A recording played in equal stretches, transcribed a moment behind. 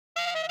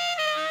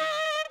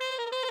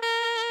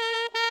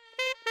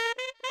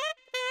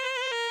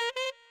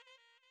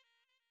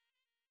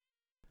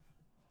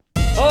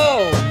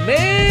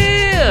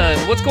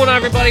What's going on,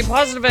 everybody?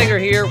 Positive Anger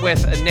here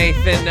with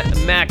Nathan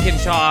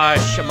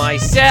McIntosh,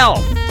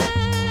 myself.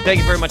 Thank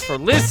you very much for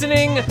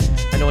listening.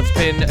 I know it's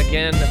been,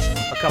 again,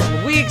 a couple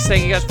of weeks.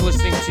 Thank you guys for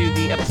listening to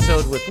the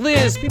episode with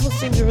Liz. People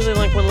seem to really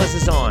like when Liz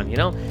is on, you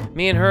know?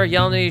 Me and her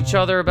yelling at each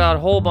other about a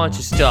whole bunch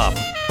of stuff.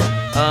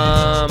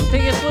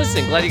 Thank you guys for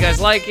listening. Glad you guys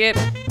like it.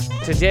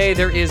 Today,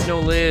 there is no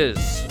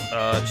Liz.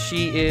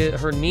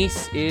 Her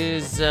niece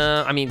is,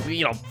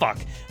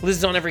 Liz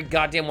is on every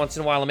goddamn once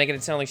in a while. I'm making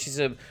it sound like she's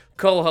a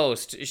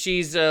co-host.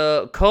 She's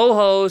a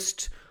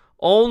co-host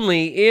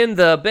only in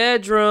the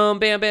bedroom.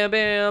 Bam, bam,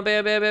 bam,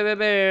 bam, bam, bam, bam,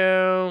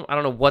 bam. I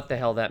don't know what the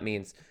hell that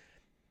means.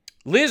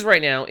 Liz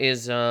right now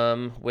is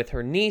with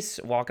her niece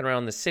walking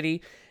around the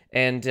city.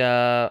 And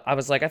I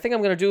was like, I think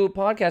I'm going to do a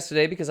podcast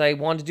today because I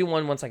wanted to do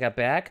one once I got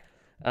back.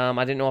 I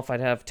didn't know if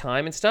I'd have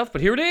time and stuff,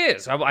 but here it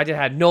is. I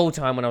had no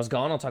time when I was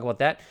gone. I'll talk about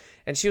that.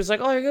 And she was like,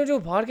 oh, you're going to do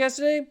a podcast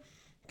today?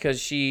 Because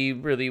she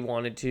really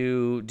wanted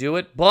to do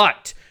it.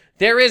 But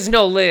there is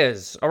no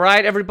Liz. All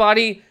right,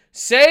 everybody?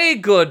 Say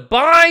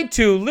goodbye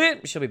to Liz.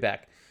 She'll be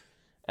back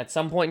at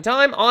some point in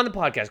time on the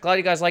podcast. Glad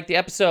you guys liked the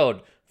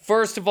episode.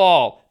 First of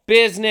all,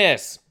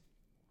 business.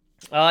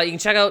 You can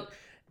check out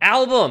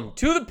album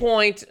To The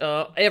Point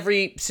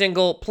every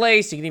single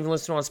place. You can even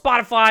listen on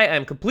Spotify.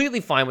 I'm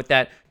completely fine with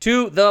that.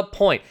 To The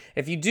Point.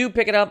 If you do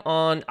pick it up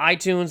on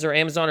iTunes or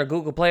Amazon or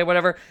Google Play or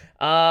whatever,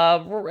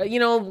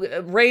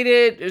 rate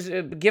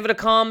it, give it a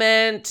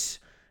comment,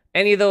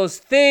 any of those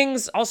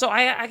things. Also,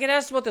 I get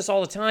asked about this all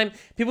the time.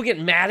 People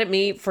get mad at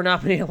me for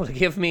not being able to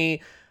give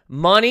me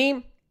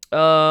money.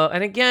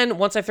 And again,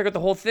 once I figure out the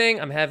whole thing,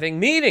 I'm having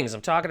meetings.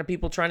 I'm talking to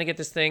people trying to get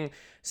this thing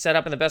set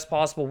up in the best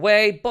possible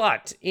way.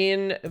 But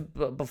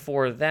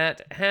before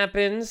that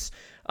happens,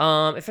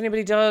 if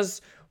anybody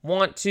does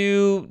want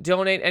to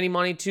donate any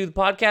money to the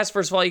podcast,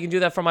 first of all, you can do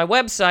that from my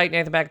website,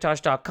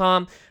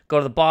 nathanmcintosh.com. Go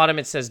to the bottom.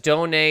 It says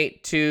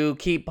donate to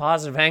keep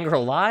Positive Anger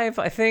alive,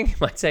 I think. You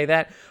might say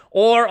that.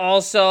 Or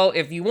also,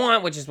 if you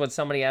want, which is what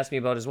somebody asked me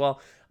about as well,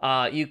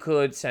 you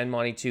could send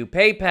money to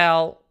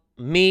PayPal,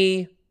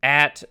 me,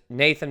 at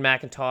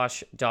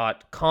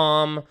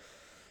nathanmcintosh.com.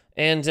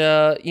 And,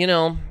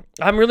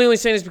 I'm really only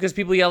saying this because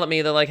people yell at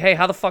me. They're like, hey,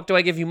 how the fuck do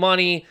I give you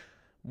money?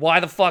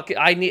 Why the fuck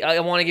I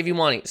want to give you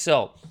money?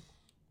 So,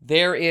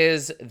 there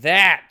is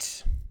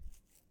that.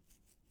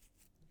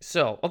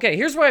 So, okay,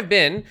 here's where I've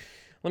been.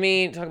 Let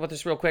me talk about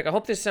this real quick. I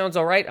hope this sounds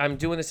all right. I'm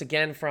doing this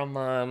again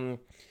from,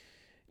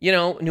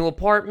 new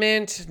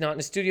apartment. Not in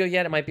the studio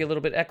yet. It might be a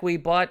little bit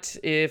echoey, but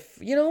if,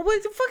 fucking deal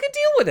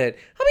with it.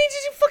 How many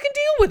did you fucking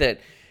deal with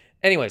it?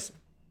 Anyways,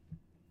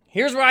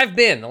 here's where I've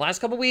been the last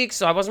couple weeks,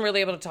 so I wasn't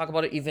really able to talk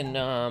about it even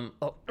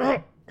while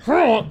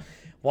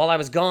I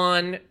was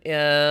gone.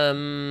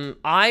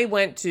 I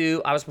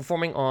was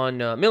performing on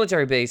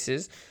military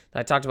bases that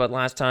I talked about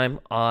last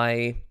time.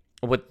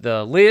 With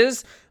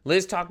Liz.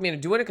 Liz talked me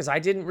into doing it because I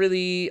didn't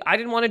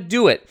want to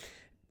do it.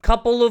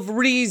 Couple of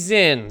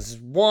reasons.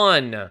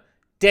 1,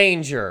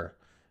 danger.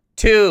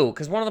 2,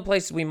 because one of the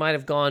places we might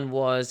have gone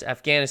was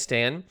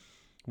Afghanistan.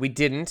 We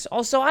didn't.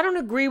 Also, I don't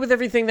agree with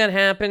everything that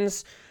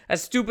happens.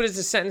 As stupid as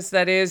the sentence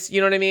that is,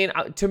 you know what I mean?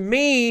 To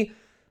me,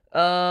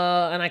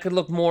 and I could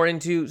look more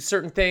into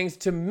certain things,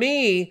 to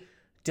me,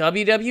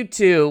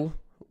 WW2,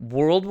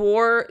 World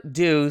War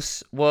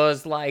Deuce,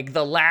 was like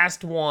the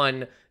last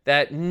one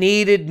that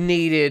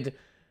needed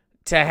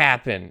to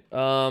happen.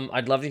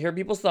 I'd love to hear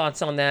people's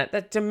thoughts on that.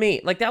 That, to me,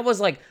 that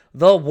was like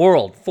the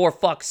world, for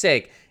fuck's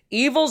sake.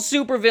 Evil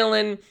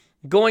supervillain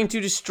going to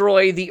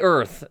destroy the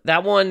earth.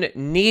 That one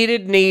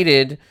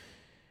needed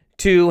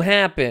to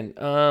happen.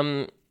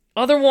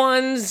 Other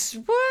ones,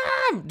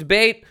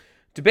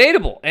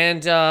 debatable.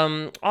 And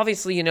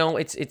obviously,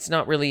 it's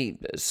not really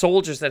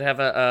soldiers that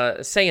have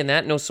a say in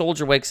that. No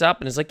soldier wakes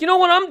up and is like, you know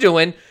what I'm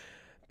doing?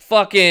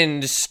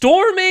 Fucking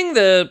storming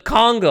the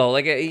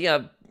Congo.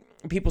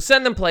 People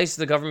send them places.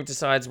 The government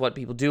decides what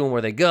people do and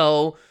where they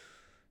go.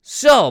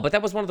 So, but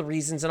that was one of the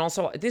reasons. And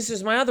also, this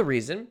is my other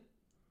reason.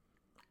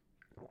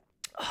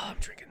 Oh,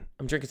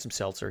 I'm drinking some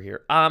seltzer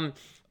here.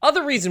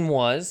 Other reason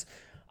was,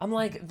 I'm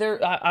like,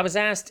 I was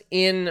asked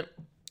in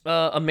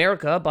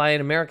America by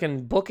an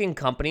American booking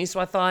company, so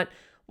I thought,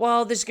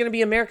 well, there's going to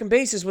be American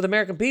bases with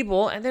American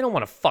people, and they don't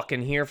want to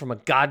fucking hear from a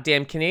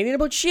goddamn Canadian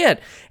about shit.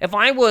 If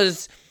I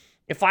was,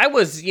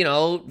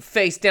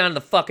 face down in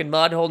the fucking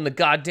mud holding the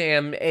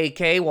goddamn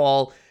AK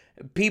while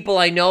people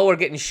I know are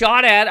getting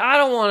shot at, I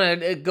don't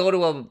want to go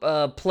to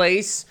a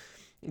place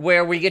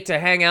where we get to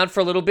hang out for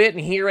a little bit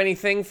and hear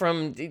anything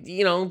from,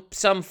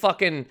 some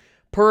fucking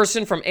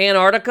person from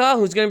Antarctica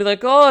who's going to be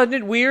like, oh, isn't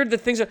it weird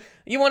that things are...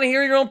 You want to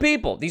hear your own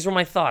people. These were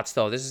my thoughts,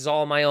 though. This is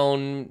all my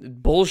own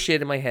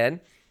bullshit in my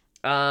head.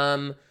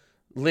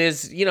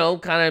 Liz,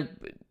 kind of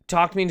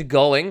talked me into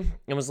going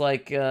and was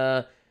like,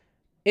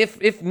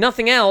 if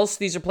nothing else,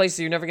 these are places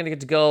you're never going to get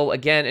to go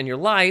again in your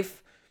life.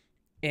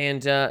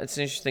 And it's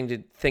an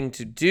interesting thing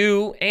to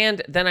do.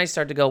 And then I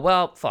start to go,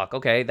 well, fuck,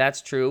 okay,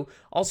 that's true.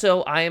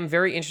 Also, I am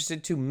very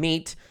interested to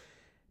meet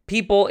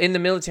people in the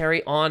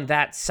military on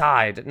that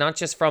side, not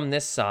just from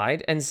this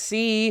side, and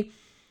see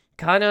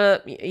kind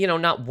of,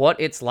 not what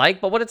it's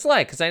like, but what it's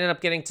like. Because I ended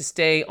up getting to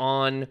stay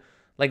on,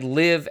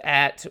 live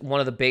at one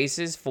of the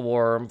bases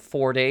for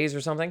 4 days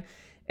or something.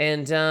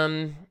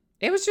 And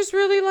it was just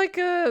really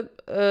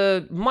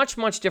much,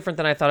 much different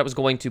than I thought it was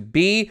going to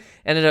be.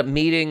 Ended up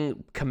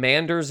meeting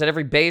commanders at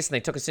every base, and they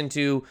took us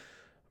into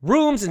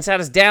rooms and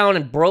sat us down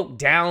and broke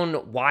down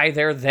why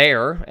they're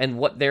there and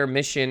what their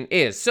mission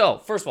is. So,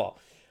 first of all,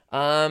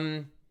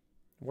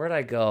 where'd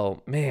I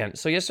go? Man,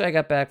 so yesterday I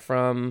got back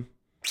from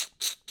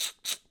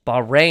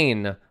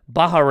Bahrain,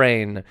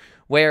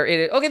 where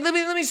okay,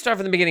 let me start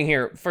from the beginning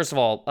here. First of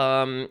all,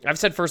 I've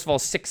said first of all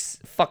 6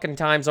 fucking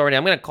times already.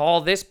 I'm going to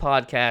call this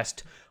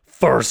podcast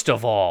First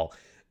of All.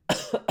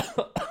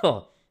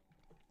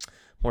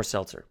 More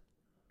seltzer.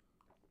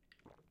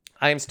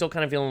 I am still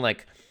kind of feeling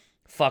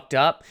fucked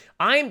up.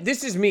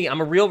 This is me.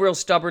 I'm a real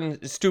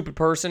stubborn, stupid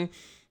person.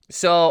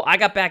 So I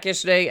got back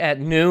yesterday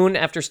at noon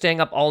after staying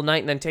up all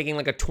night and then taking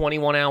a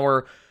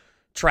 21-hour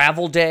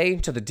travel day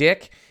to the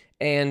dick.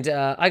 And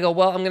I go,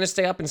 well, I'm going to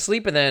stay up and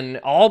sleep and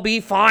then I'll be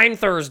fine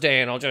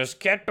Thursday and I'll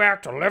just get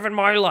back to living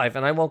my life.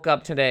 And I woke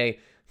up today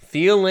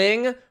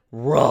feeling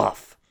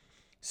rough.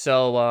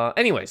 So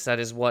anyways, that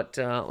is what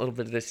a little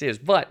bit of this is.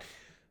 But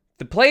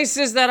the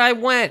places that I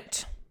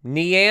went,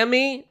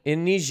 Niamey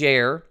in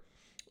Niger,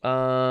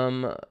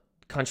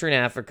 country in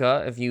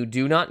Africa. If you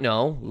do not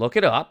know, look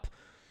it up.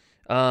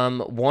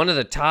 One of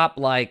the top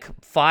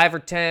 5 or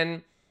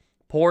 10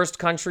 poorest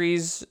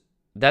countries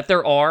that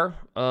there are.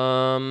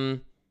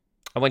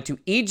 I went to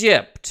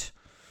Egypt.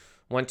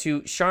 Went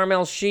to Sharm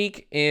el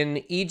Sheikh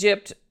in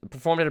Egypt.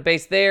 Performed at a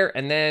base there,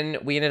 and then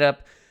we ended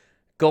up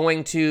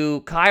going to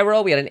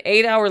Cairo. We had an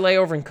 8-hour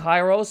layover in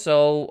Cairo,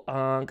 so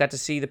got to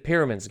see the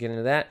pyramids. Get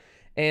into that,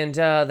 and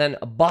then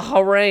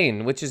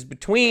Bahrain, which is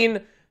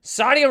between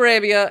Saudi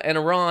Arabia and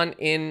Iran.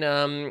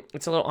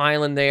 It's a little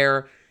island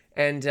there,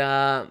 and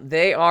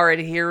they are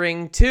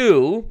adhering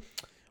to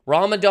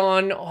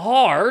Ramadan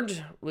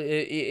hard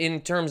in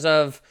terms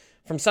of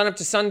from sunup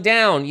to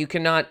sundown. You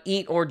cannot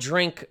eat or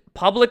drink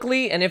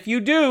publicly, and if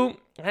you do,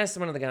 I asked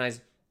one of the guys,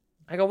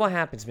 I go, what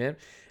happens, man?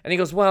 And he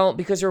goes, well,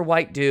 because you're a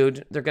white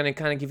dude, they're going to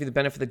kind of give you the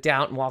benefit of the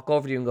doubt and walk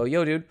over to you and go,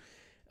 yo, dude.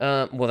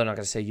 Well, they're not going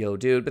to say, yo,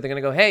 dude, but they're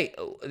going to go, hey,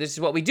 this is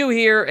what we do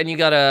here, and you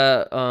got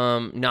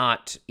to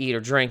not eat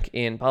or drink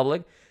in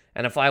public.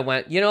 And if I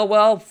went,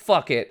 well,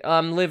 fuck it.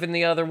 I'm living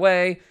the other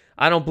way.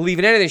 I don't believe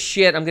in any of this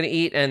shit. I'm going to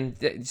eat.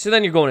 And so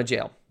then you're going to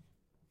jail.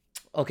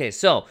 Okay,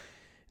 so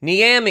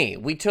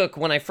Niamey, we took,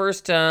 when I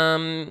first took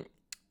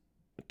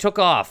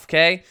off,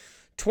 okay?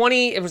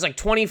 It was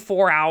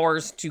 24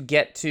 hours to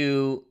get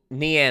to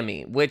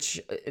Niamey,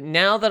 which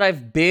now that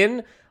I've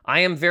been,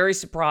 I am very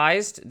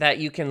surprised that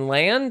you can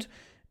land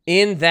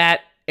in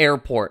that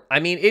airport. I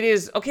mean, it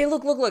is, okay,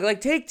 look,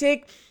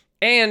 take.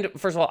 And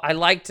first of all, I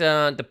liked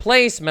the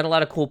place, met a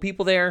lot of cool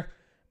people there,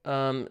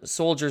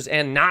 soldiers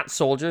and not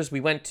soldiers. We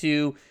went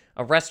to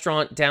a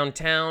restaurant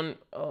downtown,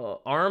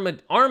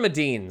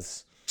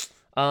 Armadine's.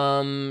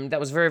 That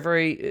was very,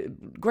 very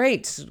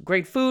great.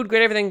 Great food,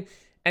 great everything.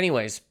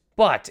 Anyways,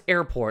 but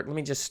airport, let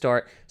me just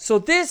start. So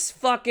this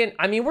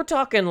we're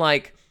talking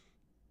World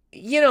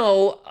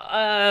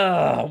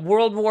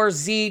War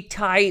Z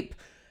type,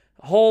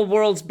 whole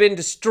world's been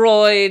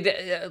destroyed,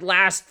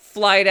 last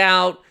flight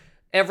out,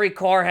 every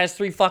car has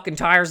 3 fucking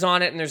tires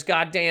on it, and there's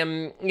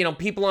goddamn,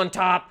 people on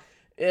top,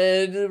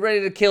 ready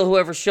to kill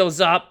whoever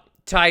shows up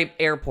type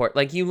airport.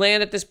 You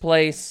land at this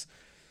place.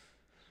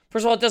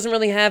 First of all, it doesn't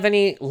really have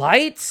any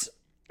lights.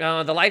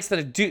 The lights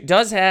that it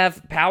does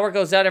have, power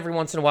goes out every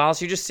once in a while,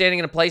 so you're just standing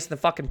in a place and the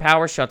fucking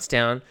power shuts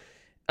down.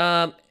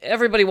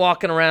 Everybody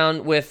walking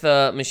around with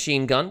a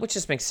machine gun, which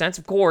just makes sense.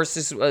 Of course,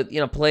 this is a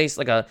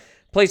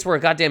place where a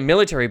goddamn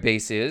military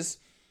base is.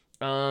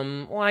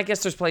 Well, I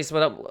guess there's places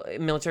without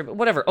military, but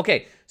whatever.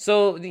 Okay,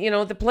 so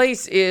the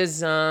place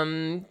is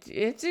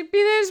it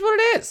is what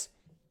it is.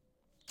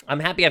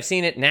 I'm happy I've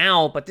seen it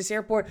now, but this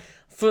airport.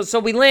 So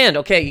we land.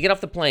 Okay, you get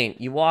off the plane,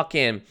 you walk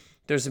in.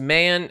 There's a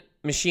man,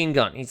 machine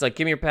gun. He's like,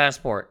 "Give me your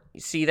passport." You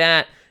see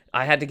that?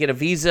 I had to get a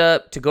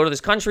visa to go to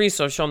this country,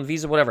 so I show him the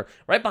visa, whatever.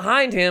 Right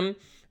behind him,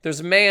 there's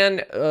a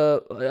man,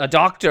 a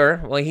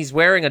doctor. Well, he's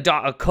wearing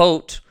a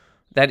coat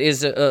that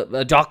is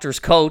a doctor's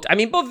coat. I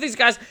mean, both of these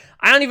guys,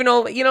 I don't even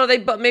know,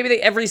 maybe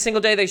every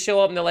single day they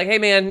show up and they're like, "Hey,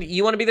 man,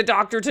 you want to be the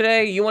doctor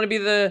today? You want to be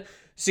the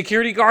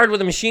security guard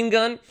with a machine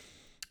gun?"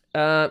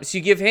 So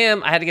you give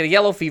him, I had to get a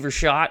yellow fever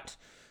shot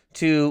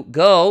to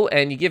go,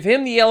 and you give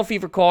him the yellow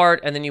fever card,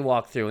 and then you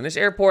walk through. In this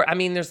airport,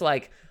 there's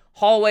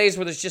hallways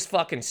where there's just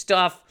fucking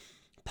stuff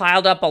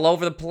piled up all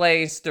over the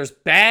place. There's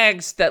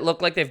bags that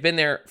look like they've been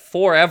there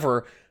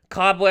forever,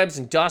 cobwebs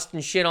and dust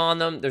and shit on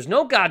them. There's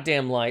no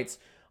goddamn lights.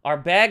 Our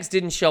bags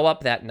didn't show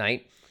up that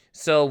night,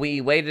 so we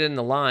waited in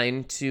the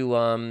line to,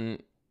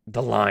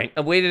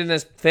 I waited in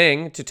this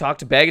thing to talk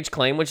to baggage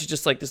claim, which is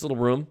just this little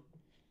room.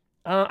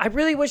 I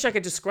really wish I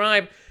could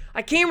describe.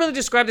 I can't really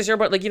describe this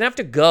airport. You'd have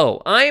to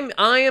go.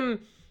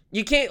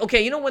 You can't,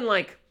 okay, when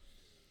I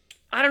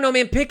don't know,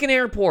 man, pick an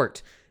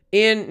airport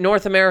in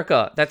North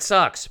America that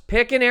sucks.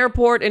 Pick an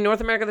airport in North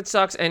America that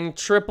sucks and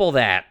triple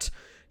that.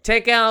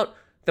 Take out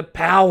the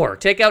power.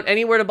 Take out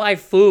anywhere to buy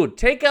food.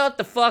 Take out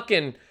the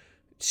fucking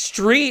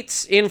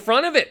streets in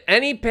front of it.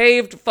 Any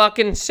paved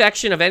fucking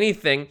section of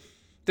anything.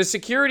 The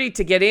security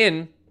to get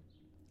in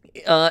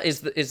is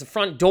the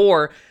front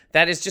door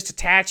that is just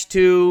attached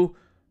to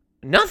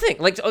nothing.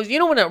 Like, you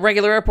know, when a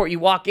regular airport, you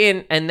walk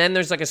in and then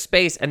there's like a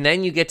space and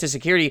then you get to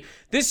security.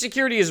 This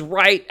security is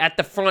right at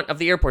the front of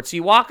the airport. So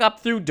you walk up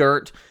through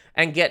dirt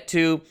and get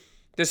to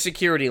the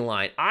security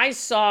line.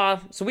 So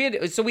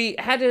we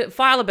had to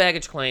file a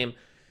baggage claim.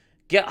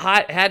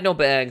 Had no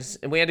bags,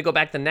 and we had to go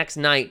back the next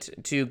night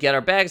to get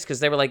our bags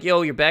because they were like,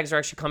 yo, your bags are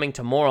actually coming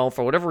tomorrow.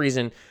 For whatever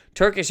reason,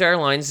 Turkish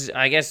Airlines,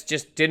 I guess,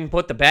 just didn't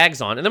put the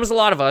bags on. And there was a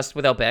lot of us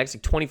without bags,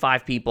 like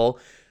 25 people,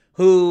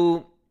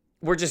 who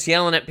were just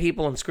yelling at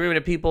people and screaming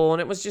at people,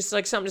 and it was just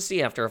like something to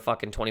see after a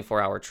fucking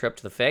 24-hour trip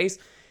to the face.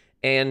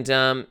 And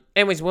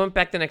anyways, we went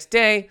back the next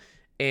day,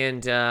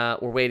 and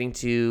we're waiting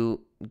to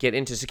get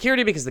into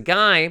security because the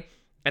guy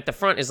at the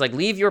front is like,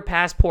 leave your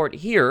passport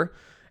here,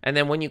 and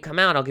then when you come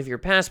out, I'll give you your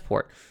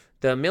passport.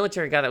 The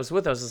military guy that was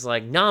with us is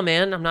like, nah,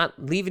 man, I'm not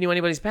leaving you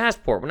anybody's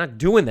passport. We're not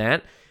doing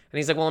that. And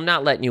he's like, well, I'm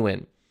not letting you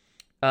in.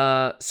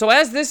 So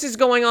as this is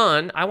going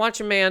on, I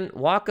watch a man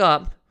walk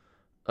up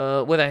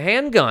with a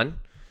handgun,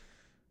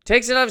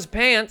 takes it out of his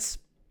pants.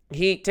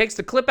 He takes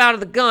the clip out of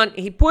the gun.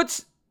 He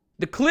puts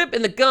the clip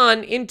and the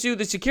gun into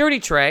the security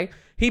tray.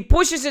 He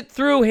pushes it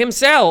through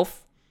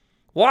himself,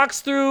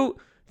 walks through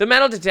the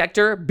metal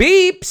detector,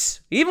 beeps,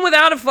 even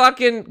without a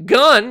fucking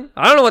gun.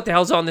 I don't know what the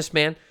hell's on this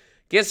man.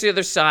 Gets to the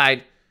other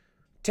side,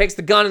 takes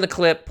the gun and the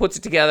clip, puts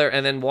it together,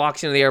 and then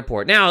walks into the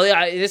airport. Now,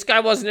 this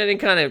guy wasn't in any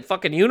kind of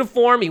fucking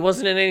uniform. He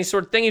wasn't in any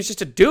sort of thing. He was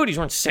just a dude. He's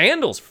wearing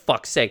sandals, for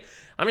fuck's sake.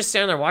 I'm just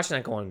standing there watching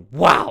that going,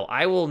 wow,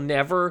 I will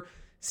never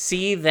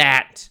see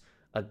that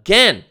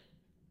again.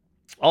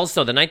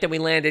 Also, the night that we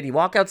landed, you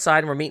walk outside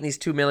and we're meeting these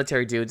two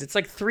military dudes. It's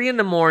like 3 a.m.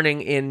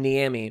 in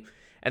Niamey,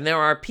 and there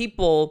are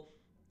people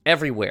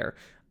everywhere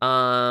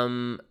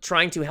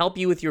trying to help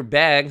you with your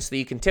bags so that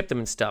you can tip them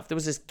and stuff. There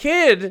was this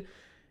kid,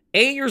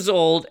 8 years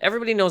old.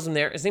 Everybody knows him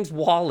there. His name's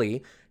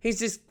Wally. He's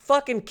this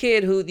fucking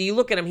kid who, you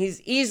look at him,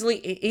 he's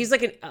like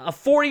a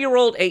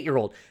 40-year-old,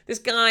 8-year-old. This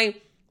guy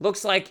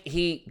looks like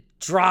he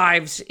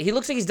drives. He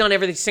looks like he's done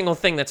every single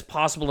thing that's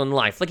possible in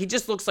life. Like, he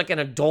just looks like an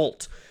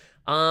adult.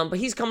 But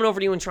he's coming over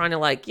to you and trying to,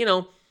 like, you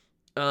know,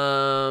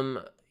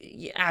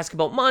 ask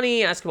about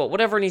money, ask about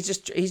whatever, and he's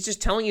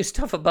just telling you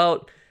stuff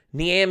about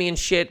Niamey and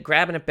shit,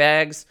 grabbing at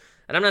bags.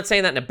 And I'm not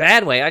saying that in a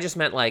bad way. I just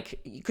meant, like,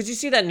 because you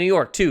see that in New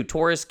York too.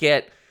 Tourists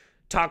get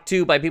talked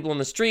to by people on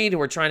the street who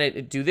are trying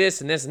to do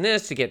this and this and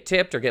this to get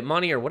tipped or get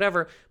money or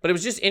whatever. But it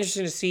was just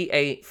interesting to see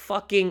a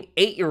fucking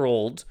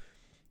 8-year-old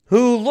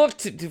who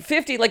looked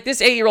 50. Like,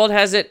 this 8-year-old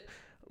has it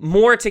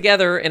more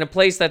together in a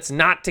place that's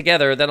not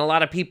together than a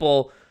lot of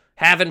people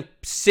have in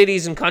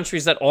cities and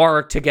countries that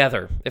are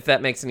together, if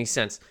that makes any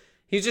sense.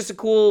 He's just a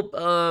cool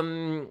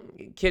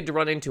kid to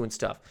run into and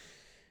stuff.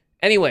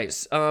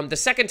 Anyways, the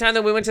second time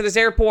that we went to this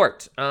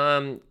airport,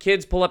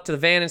 kids pull up to the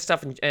van and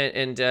stuff,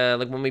 and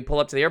like when we pull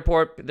up to the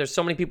airport, there's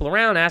so many people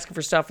around asking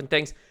for stuff and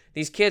things.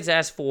 These kids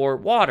ask for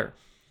water.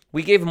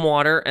 We gave them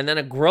water, and then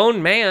a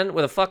grown man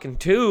with a fucking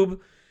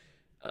tube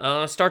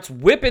starts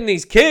whipping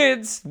these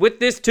kids with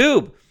this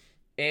tube.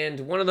 And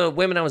one of the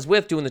women I was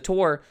with doing the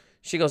tour,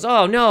 she goes,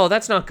 oh, no,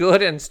 that's not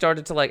good, and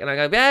started to like, and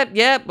I go,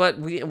 yeah,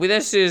 but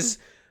this is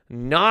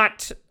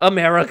not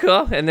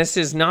America, and this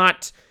is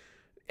not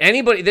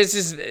anybody, this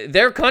is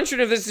their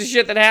country. If this is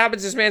shit that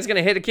happens, this man's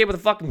gonna hit a kid with a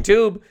fucking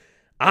tube.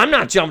 I'm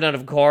not jumping out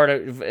of a car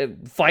to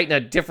fight in a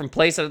different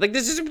place. I'm like,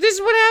 this is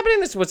what happening.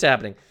 This is what's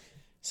happening.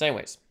 So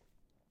anyways,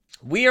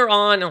 we are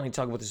on, let me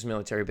talk about this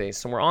military base.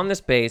 So we're on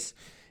this base,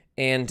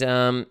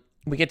 and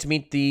we get to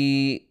meet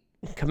the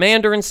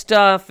commander and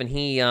stuff, and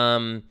he,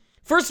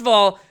 first of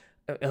all,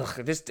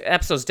 this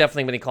episode's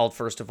definitely going to be called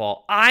First of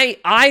All.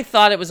 I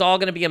thought it was all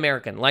going to be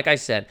American. Like I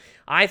said,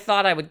 I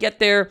thought I would get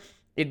there.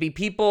 It'd be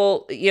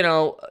people, you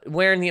know,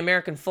 wearing the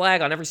American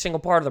flag on every single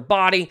part of their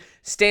body,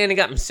 standing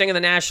up and singing the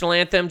national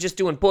anthem, just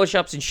doing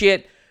push-ups and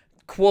shit,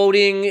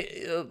 quoting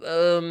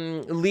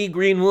Lee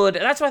Greenwood.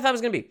 That's what I thought it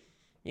was going to be.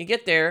 You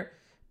get there,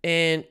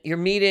 and you're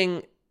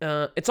meeting,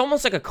 it's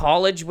almost like a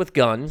college with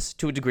guns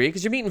to a degree,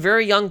 because you're meeting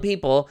very young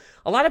people.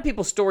 A lot of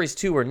people's stories,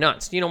 too, are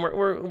nuts. You know,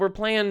 we're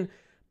playing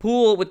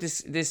pool with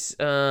this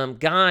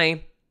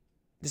guy,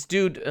 this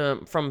dude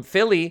from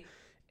Philly,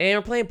 and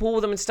we're playing pool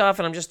with him and stuff,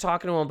 and I'm just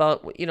talking to him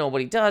about, you know,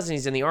 what he does, and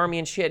he's in the Army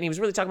and shit, and he was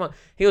really talking about,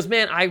 he goes,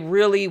 man, I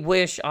really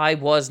wish I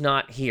was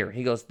not here.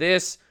 He goes,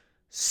 this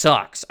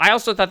sucks. I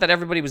also thought that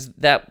everybody was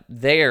that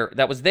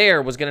was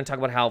there was going to talk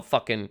about how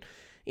fucking,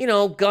 you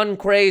know, gun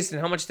crazed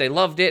and how much they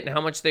loved it and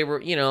how much they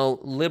were, you know,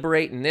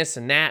 liberating this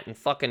and that and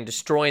fucking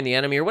destroying the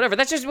enemy or whatever.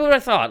 That's just what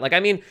I thought. Like, I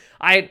mean,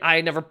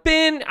 I never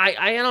been,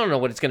 I don't know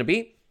what it's going to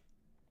be.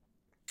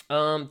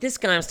 This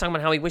guy was talking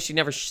about how he wished he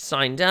never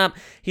signed up.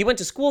 He went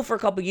to school for a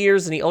couple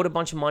years and he owed a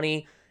bunch of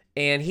money,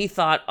 and he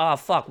thought, oh,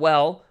 fuck,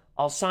 well,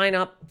 I'll sign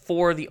up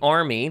for the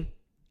Army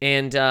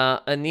and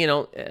you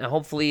know,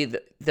 hopefully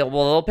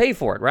they'll pay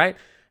for it, right?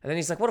 And then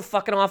he's like, what a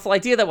fucking awful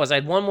idea that was. I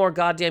had one more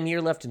goddamn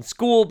year left in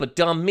school, but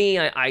dumb me.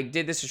 I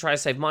did this to try to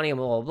save money and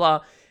blah, blah,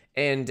 blah.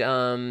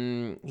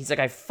 And he's like,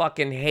 I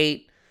fucking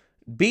hate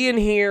being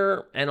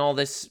here and all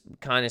this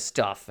kind of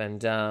stuff.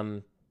 And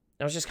I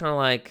was just kind of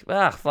like,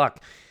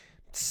 fuck.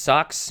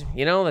 Sucks.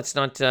 That's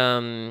not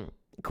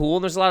cool.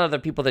 And there's a lot of other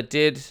people that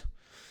did.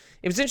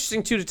 It was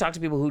interesting, too, to talk to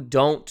people who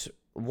don't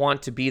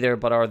want to be there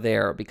but are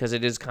there, because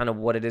it is kind of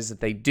what it is that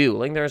they do.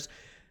 Like, there's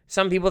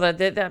some people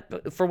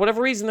that for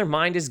whatever reason, their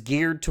mind is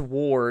geared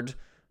toward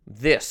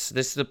this.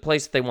 This is the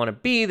place that they want to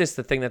be. This is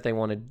the thing that they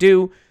want to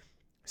do.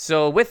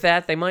 So with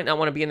that, they might not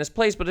want to be in this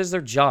place, but it is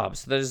their job.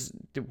 So that is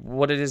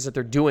what it is that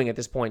they're doing at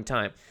this point in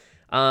time.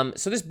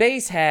 So this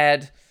base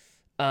had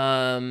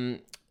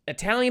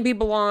Italian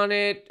people on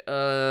it,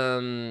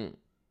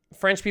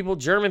 French people,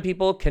 German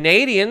people,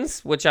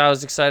 Canadians, which I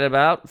was excited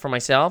about for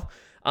myself.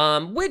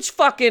 Which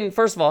fucking,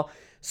 first of all,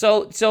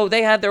 so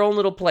they had their own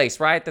little place,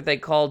 right? That they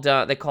called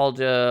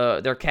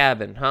their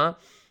cabin, huh?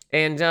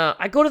 And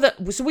I go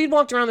to so we'd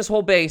walked around this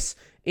whole base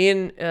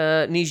in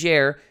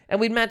Niger, and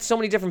we'd met so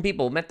many different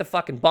people. Met the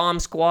fucking bomb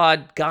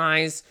squad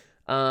guys,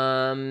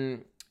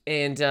 and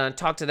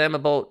talked to them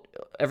about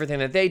everything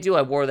that they do.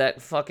 I wore that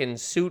fucking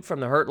suit from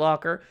the Hurt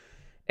Locker,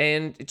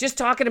 and just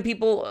talking to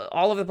people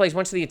all over the place.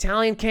 Went to the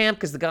Italian camp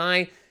because the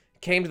guy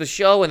came to the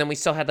show, and then we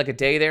still had like a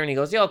day there, and he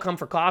goes, I'll come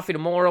for coffee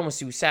tomorrow. And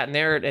so we sat in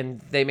there,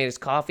 and they made us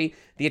coffee.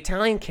 The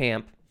Italian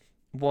camp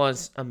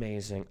was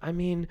amazing. I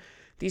mean,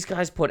 these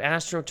guys put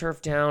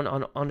AstroTurf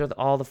down under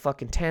all the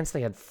fucking tents. They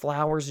had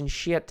flowers and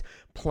shit,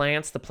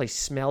 plants. The place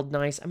smelled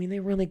nice. I mean, they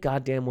really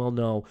goddamn well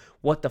know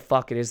what the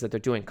fuck it is that they're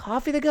doing.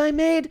 Coffee the guy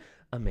made,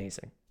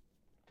 amazing.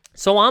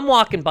 So I'm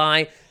walking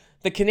by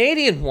the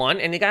Canadian one,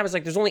 and the guy was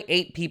like, there's only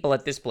 8 people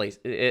at this place,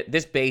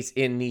 this base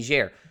in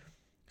Niger.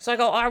 So I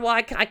go, all right, well,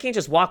 I can't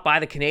just walk by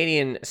the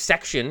Canadian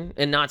section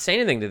and not say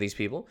anything to these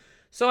people.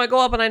 So I go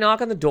up and I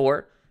knock on the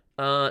door.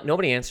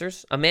 Nobody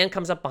answers. A man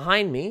comes up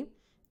behind me,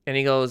 and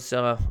he goes,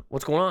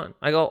 what's going on?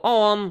 I go,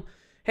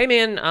 hey,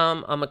 man,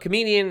 I'm a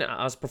comedian.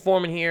 I was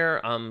performing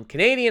here. I'm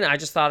Canadian. I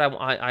just thought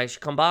I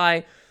should come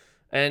by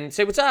and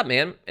say, what's up,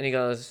 man? And he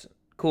goes,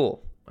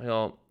 cool. I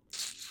go,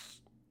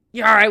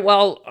 yeah, all right,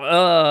 well,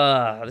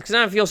 because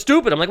I feel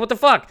stupid. I'm like, what the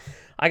fuck?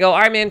 I go, all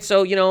right, man,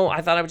 so,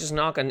 I thought I would just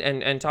knock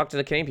and talk to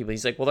the Canadian people.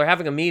 He's like, well, they're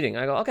having a meeting.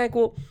 I go, okay,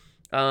 cool.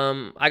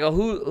 I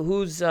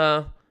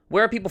go,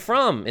 where are people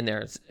from in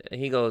there?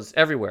 He goes,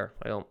 everywhere.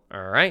 I go,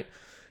 all right.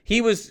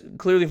 He was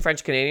clearly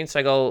French-Canadian, so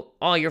I go,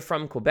 oh, you're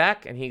from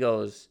Quebec? And he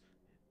goes,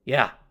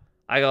 yeah.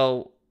 I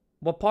go,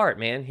 what part,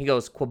 man? He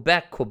goes,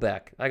 Quebec.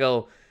 I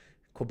go,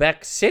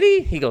 Quebec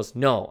City? He goes,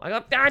 no. I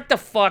go, what the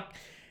fuck?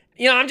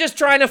 I'm just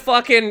trying to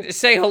fucking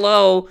say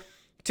hello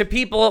to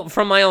people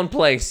from my own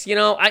place.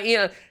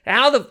 I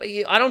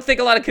don't think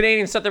a lot of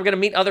Canadians thought they were going to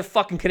meet other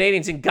fucking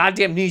Canadians in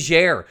goddamn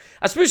Niger,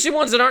 especially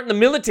ones that aren't in the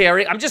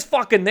military. I'm just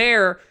fucking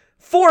there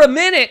for a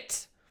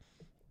minute.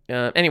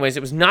 Anyways,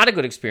 it was not a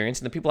good experience,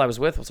 and the people I was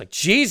with was like,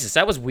 Jesus,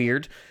 that was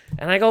weird.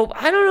 And I go,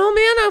 I don't know,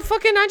 man.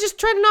 I just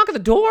tried to knock at the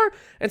door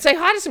and say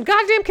hi to some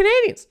goddamn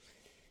Canadians.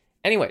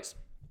 Anyways,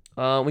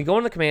 we go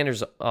in the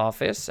commander's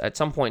office at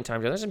some point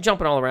in time. I'm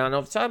jumping all around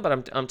all the time,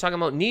 but I'm talking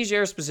about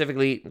Niger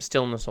specifically,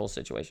 still in this whole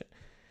situation.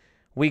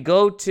 We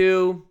go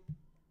to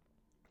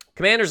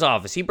commander's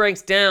office. He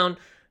breaks down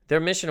their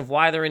mission of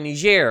why they're in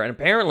Niger, and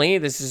apparently,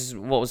 this is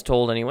what was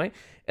told anyway.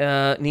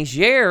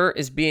 Niger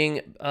is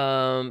being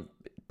terrorist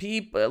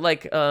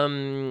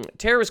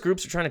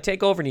groups are trying to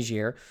take over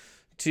Niger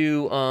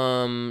to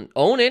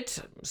own it,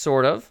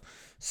 sort of.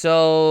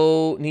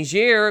 So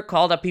Niger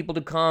called up people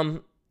to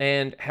come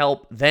and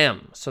help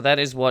them. So that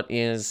is what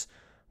is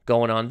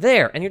going on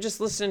there. And you're just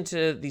listening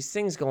to these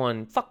things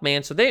going, fuck,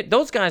 man. So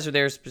those guys are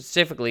there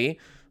specifically,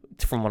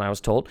 from what I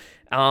was told,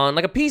 on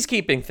like a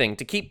peacekeeping thing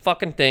to keep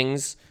fucking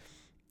things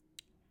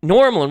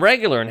normal and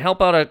regular and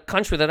help out a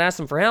country that asked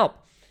them for help.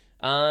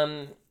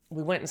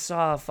 We went and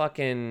saw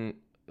fucking,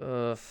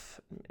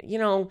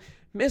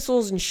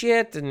 missiles and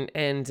shit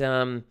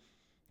and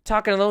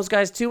talking to those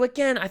guys too.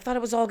 Again, I thought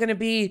it was all going to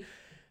be,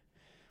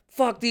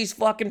 fuck these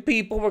fucking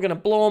people, we're going to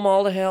blow them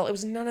all to hell. It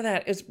was none of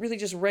that. It's really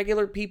just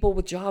regular people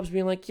with jobs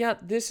being like, yeah,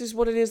 this is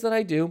what it is that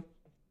I do.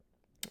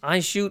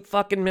 I shoot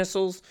fucking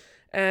missiles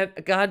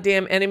at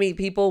goddamn enemy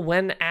people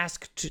when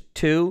asked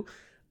to.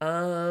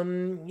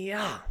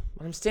 Yeah.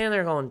 I'm standing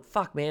there going,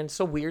 fuck, man, it's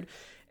so weird.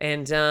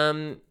 And,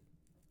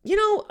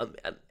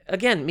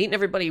 again, meeting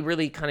everybody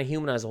really kind of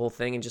humanized the whole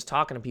thing and just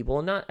talking to people.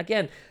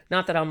 And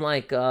not that I'm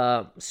like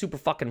super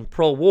fucking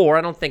pro-war.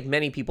 I don't think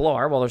many people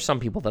are. Well, there's some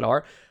people that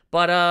are.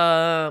 But,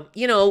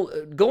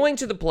 going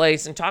to the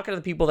place and talking to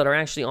the people that are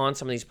actually on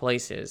some of these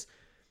places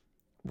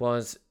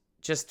was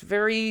just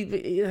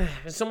very,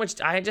 so much.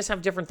 I just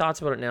have different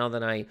thoughts about it now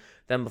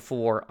than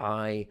before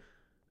I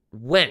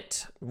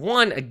went.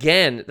 One,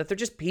 again, that they're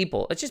just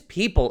people. It's just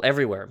people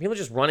everywhere. People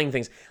just running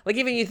things. Like,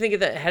 even you think of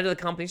the head of the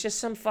company, it's just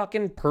some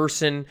fucking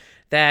person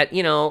that,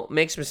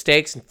 makes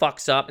mistakes and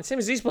fucks up. And same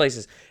as these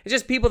places. It's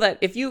just people that,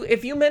 if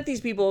you met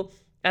these people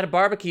at a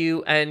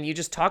barbecue and you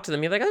just talk to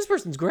them, you're like, oh, this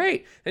person's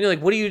great. And you're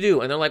like, what do you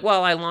do? And they're like,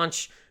 well, I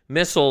launch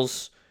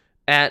missiles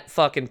at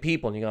fucking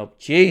people. And you go,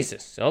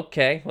 Jesus,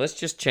 okay, well, this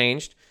just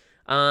changed.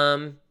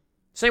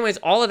 So anyways,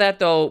 all of that,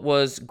 though,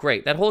 was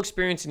great. That whole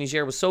experience in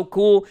Niger was so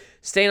cool.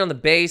 Staying on the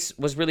base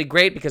was really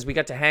great because we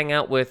got to hang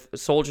out with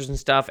soldiers and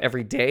stuff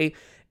every day.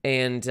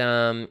 And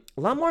a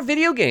lot more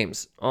video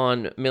games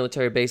on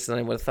military bases than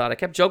I would have thought. I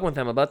kept joking with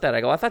them about that.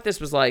 I go, I thought this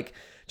was like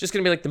just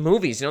going to be like the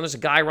movies. You know, there's a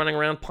guy running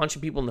around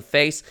punching people in the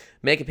face,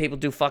 making people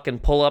do fucking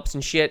pull-ups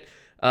and shit,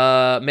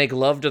 make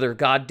love to their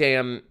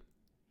goddamn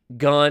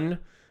gun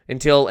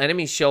until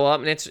enemies show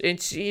up. And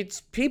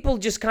it's people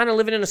just kind of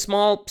living in a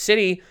small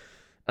city,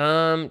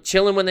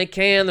 chilling when they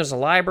can. There's a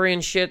library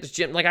and shit. There's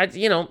gym. Like,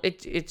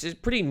 it's a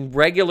pretty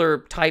regular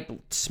type,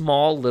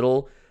 small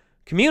little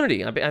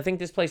community. I think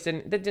this place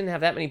didn't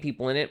have that many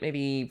people in it,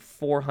 maybe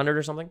 400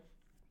 or something.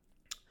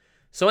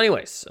 So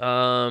anyways,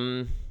 I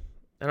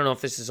don't know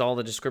if this is all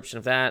the description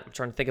of that. I'm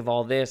trying to think of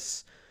all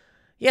this.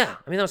 Yeah,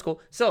 I mean, that was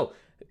cool. So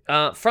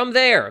from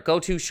there, go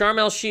to Sharm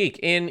el-Sheikh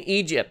in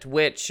Egypt,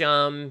 which,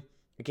 again,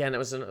 it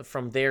was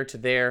from there to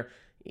there.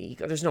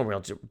 There's no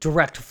real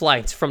direct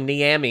flights from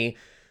Niamey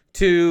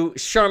to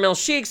Sharm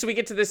el-Sheikh. So we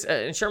get to this,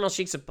 and Sharm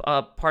el-Sheikh's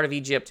a part of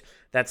Egypt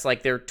that's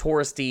like their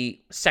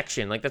touristy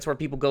section. Like, that's where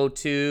people go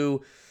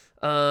to,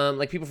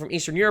 like people from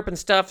Eastern Europe and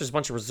stuff. There's a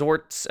bunch of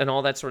resorts and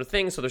all that sort of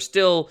thing. So they're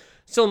still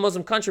a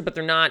Muslim country, but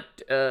they're not,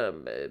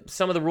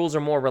 some of the rules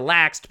are more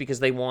relaxed because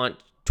they want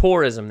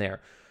tourism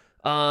there.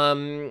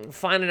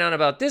 Finding out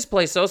about this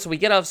place, though, so we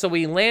get off, so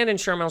we land in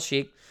Sharm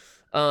el-Sheikh.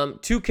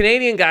 2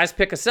 Canadian guys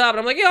pick us up, and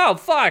I'm like, yo,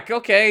 fuck,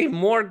 okay,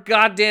 more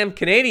goddamn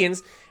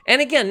Canadians.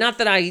 And again, not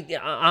that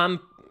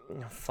I'm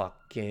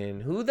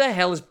fucking, who the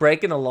hell is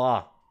breaking the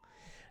law?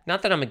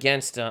 Not that I'm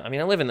against, I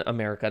live in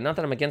America. Not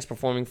that I'm against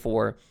performing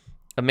for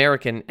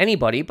American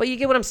anybody, but you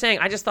get what I'm saying.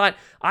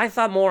 I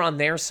thought more on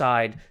their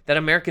side that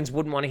Americans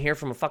wouldn't want to hear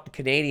from a fucking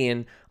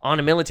Canadian on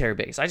a military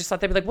base. I just thought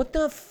they'd be like, what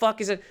the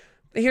fuck is it?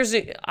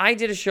 I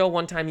did a show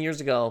one time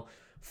years ago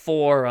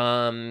for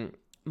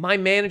my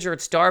manager at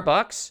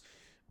Starbucks,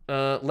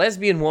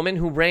 lesbian woman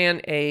who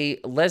ran a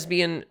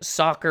lesbian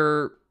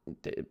soccer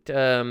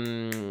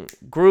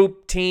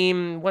group,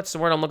 team, what's the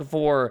word I'm looking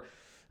for?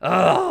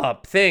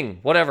 Thing,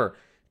 whatever.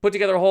 Put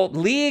together a whole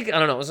league. I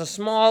don't know. It was a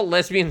small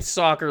lesbian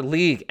soccer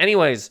league.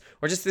 Anyways,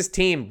 or just this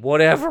team,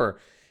 whatever.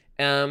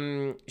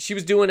 She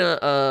was doing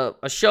a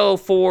show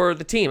for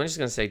the team. I'm just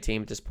going to say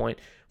team at this point.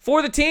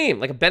 For the team,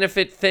 like a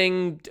benefit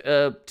thing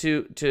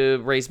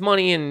to raise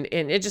money, and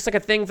it's just like a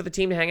thing for the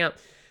team to hang out.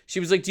 She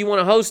was like, do you want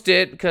to host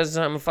it? Because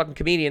I'm a fucking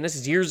comedian. This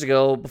is years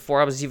ago,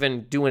 before I was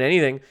even doing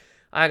anything.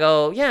 I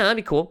go, yeah, that'd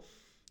be cool.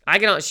 I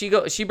get on,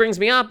 she brings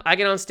me up. I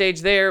get on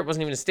stage there. It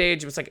wasn't even a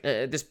stage. It was like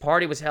this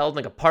party was held in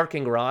like a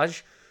parking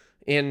garage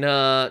in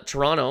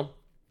Toronto.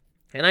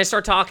 And I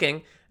start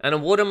talking, and a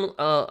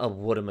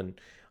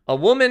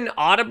woman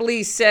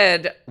audibly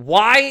said,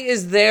 why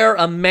is there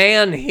a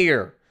man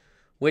here?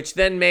 Which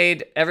then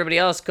made everybody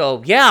else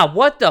go, yeah,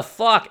 what the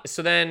fuck?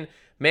 So then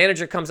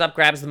manager comes up,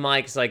 grabs the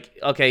mic. It's like,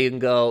 okay, you can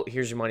go.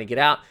 Here's your money. Get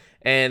out.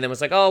 And then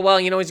was like, oh, well,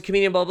 he's a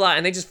comedian, blah, blah.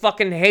 And they just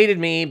fucking hated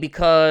me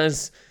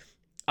because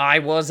I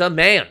was a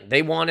man.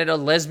 They wanted a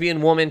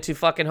lesbian woman to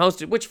fucking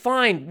host it, which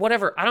fine,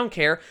 whatever. I don't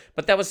care.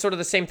 But that was sort of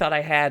the same thought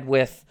I had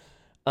with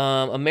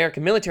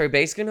American military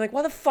base. Gonna be like,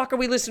 why the fuck are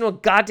we listening to a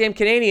goddamn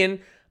Canadian?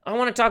 I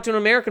want to talk to an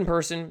American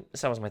person.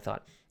 So that was my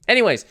thought.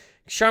 Anyways,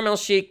 Sharm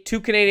el-Sheikh, 2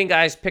 Canadian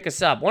guys pick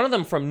us up. One of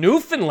them from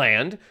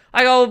Newfoundland.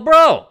 I go,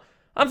 bro,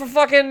 I'm from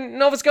fucking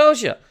Nova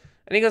Scotia.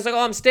 And he goes like,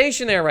 oh, I'm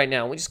stationed there right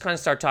now. We just kind of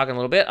start talking a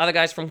little bit. Other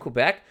guys from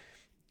Quebec.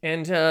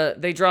 And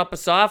they drop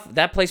us off.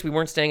 That place, we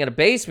weren't staying at a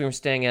base. We were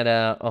staying at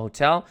a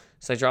hotel.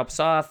 So they drop us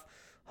off.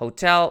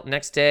 Hotel.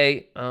 Next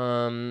day,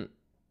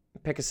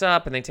 pick us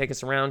up. And they take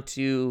us around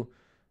to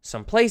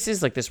some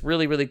places. Like this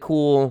really, really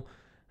cool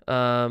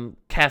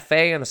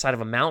cafe on the side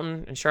of a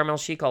mountain in Sharm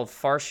el-Sheikh called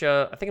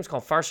Farsha. I think it's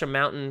called Farsha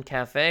Mountain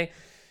Cafe.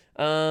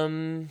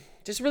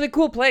 Just a really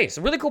cool place.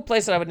 A really cool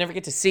place that I would never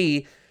get to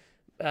see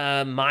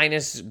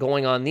minus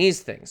going on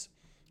these things.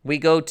 We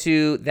go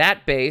to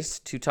that base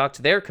to talk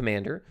to their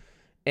commander,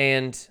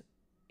 and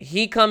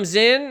he comes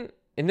in,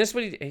 and this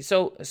what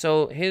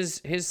so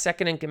his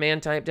second in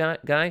command type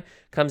guy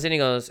comes in. He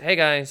goes, "Hey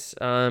guys,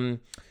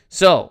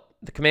 so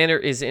the commander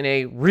is in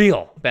a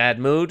real bad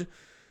mood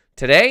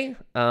today.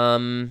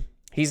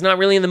 He's not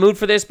really in the mood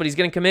for this, but he's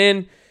gonna come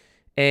in,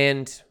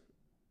 and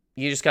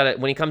you just gotta,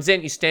 when he comes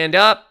in, you stand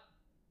up,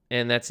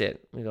 and that's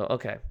it." We go,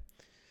 okay.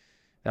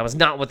 That was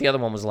not what the other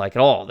one was like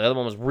at all. The other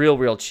one was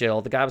real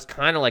chill. The guy was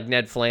kind of like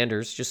Ned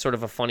Flanders, just sort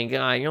of a funny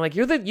guy. And you're like,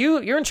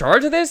 you're in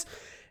charge of this?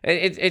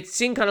 It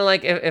seemed kind of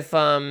like if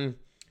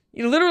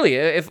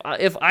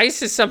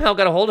ISIS somehow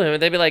got a hold of him,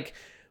 they'd be like,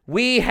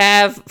 we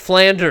have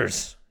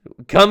Flanders,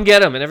 come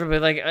get him. And everybody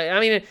like,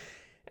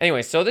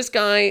 anyway, so this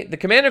guy, the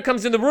commander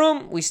comes in the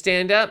room. We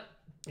stand up.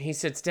 He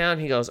sits down.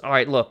 He goes, all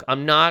right, look,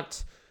 I'm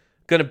not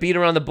going to beat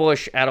around the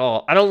bush at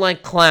all. I don't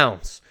like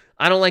clowns.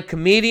 I don't like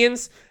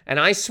comedians. And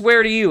I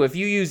swear to you, if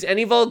you use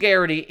any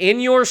vulgarity in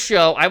your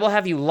show, I will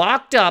have you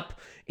locked up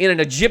in an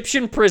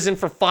Egyptian prison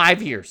for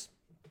 5 years.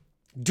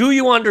 Do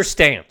you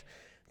understand?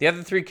 The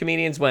other 3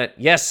 comedians went,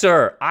 yes,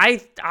 sir. I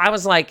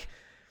was like,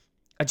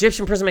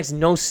 Egyptian prison makes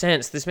no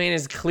sense. This man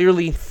is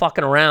clearly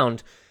fucking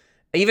around.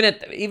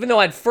 Even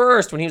though at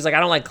first, when he was like, I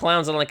don't like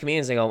clowns, I don't like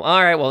comedians, I go,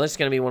 all right, well, this is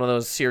going to be one of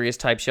those serious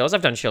type shows.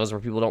 I've done shows where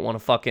people don't want to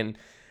fucking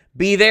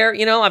be there,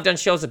 you know? I've done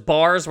shows at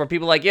bars where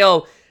people are like,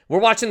 yo, we're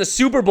watching the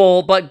Super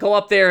Bowl, but go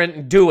up there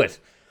and do it.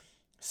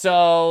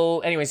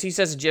 So, anyways, he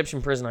says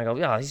Egyptian prison. I go,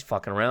 yeah, he's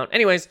fucking around.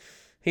 Anyways,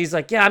 he's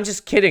like, yeah, I'm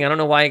just kidding. I don't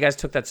know why you guys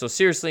took that so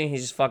seriously.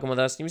 He's just fucking with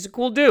us. He was a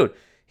cool dude.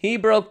 He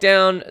broke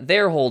down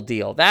their whole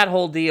deal. That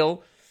whole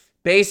deal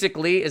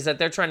basically is that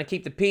they're trying to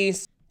keep the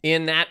peace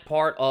in that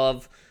part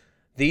of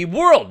the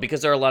world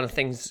because there are a lot of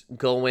things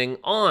going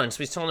on. So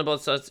he's telling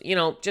about, you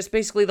know, just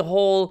basically the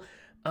whole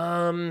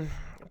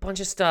bunch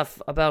of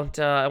stuff about,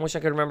 I wish I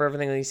could remember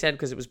everything that he said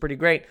because it was pretty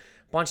great.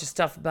 Bunch of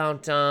stuff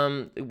about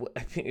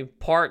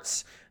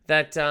parts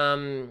that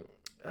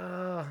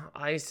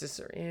ISIS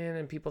are in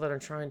and people that are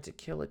trying to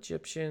kill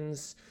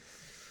Egyptians.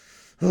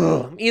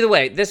 Either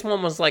way, this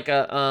one was like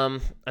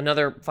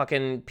another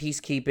fucking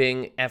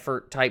peacekeeping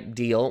effort type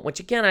deal, which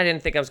again, I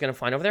didn't think I was going to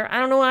find over there. I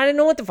don't know. I didn't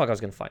know what the fuck I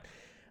was going to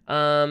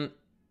find.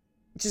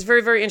 Just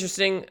very, very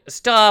interesting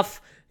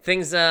stuff.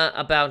 Things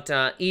about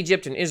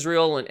Egypt and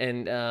Israel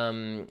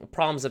and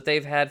problems that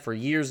they've had for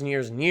years and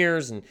years and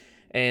years.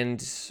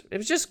 And it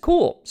was just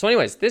cool. So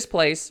anyways, this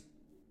place,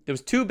 there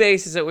was 2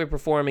 bases that we were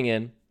performing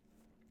in.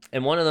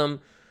 And one of them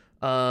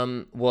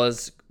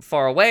was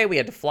far away. We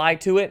had to fly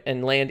to it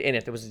and land in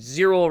it. There was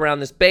 0 around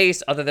this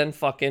base other than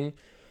fucking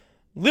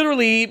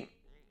literally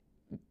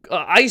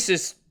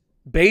ISIS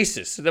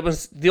bases. That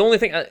was the only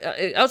thing.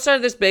 Outside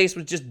of this base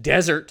was just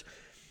desert.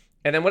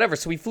 And then whatever.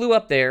 So we flew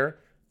up there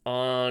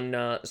on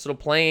this little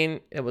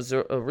plane. It was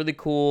a really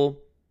cool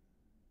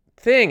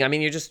thing. I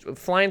mean, you're just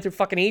flying through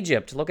fucking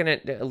Egypt, looking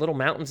at little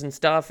mountains and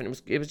stuff.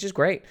 And it was just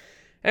great.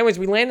 Anyways,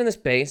 we land in this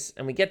base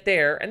and we get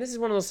there. And this is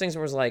one of those things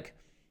where it was like,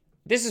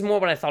 this is more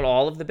what I thought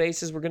all of the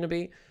bases were going to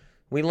be.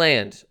 We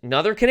land.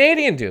 Another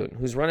Canadian dude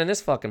who's running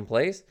this fucking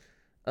place.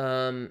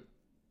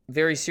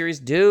 Very serious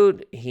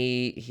dude.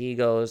 He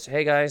goes,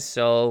 hey guys,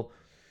 so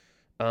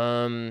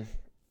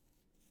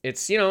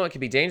it's, you know, it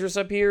could be dangerous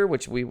up here,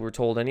 which we were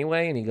told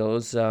anyway. And he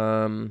goes,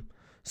 so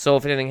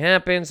if anything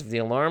happens, if the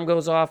alarm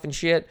goes off and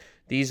shit,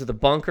 these are the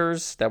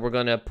bunkers that we're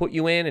going to put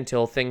you in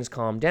until things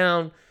calm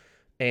down.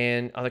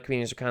 And other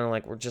comedians are kind of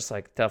like, we're just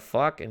like, the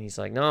fuck? And he's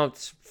like, no,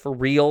 it's for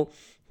real.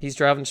 He's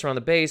driving us around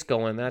the base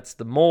going, that's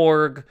the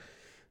morgue.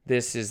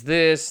 This is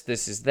this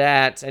is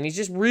that. And he's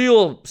just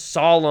real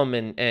solemn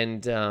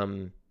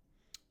and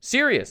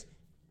serious.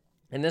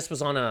 And this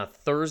was on a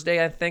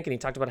Thursday, I think. And he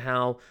talked about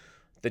how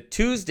the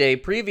Tuesday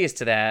previous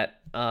to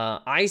that,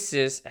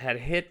 ISIS had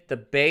hit the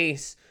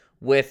base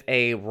with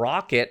a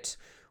rocket,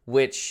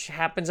 which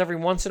happens every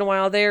once in a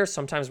while there.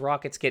 Sometimes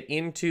rockets get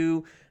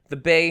into the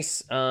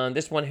base.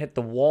 This one hit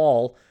the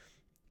wall.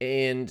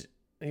 And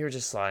you're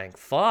just like,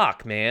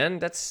 fuck, man,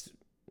 that's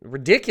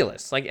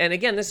ridiculous. Like, and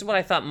again, this is what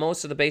I thought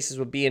most of the bases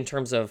would be in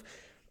terms of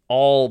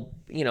all,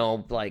 you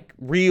know, like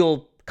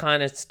real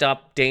kind of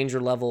stuff, danger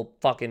level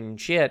fucking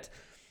shit,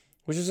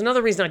 which is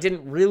another reason I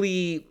didn't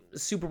really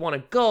super want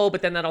to go.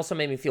 But then that also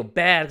made me feel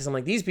bad because I'm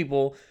like, these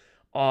people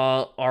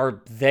are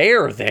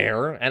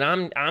there,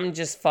 and I'm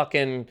just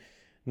fucking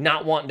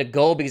not wanting to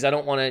go because I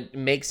don't want to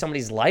make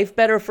somebody's life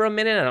better for a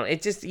minute.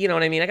 It just, you know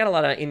what I mean? I got a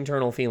lot of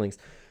internal feelings.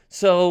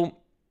 So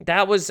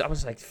I was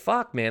like,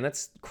 fuck, man,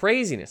 that's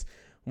craziness.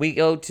 We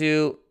go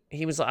to,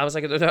 I was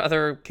like, are there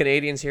other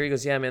Canadians here? He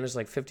goes, yeah, man, there's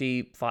like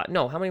 55.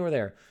 No, how many were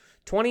there?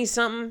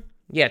 20-something?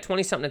 Yeah,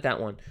 20-something at that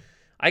one.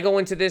 I go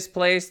into this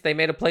place. They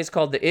made a place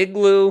called the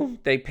Igloo.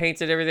 They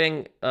painted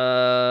everything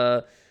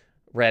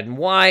red and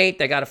white.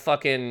 They got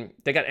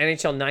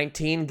NHL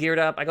 19 geared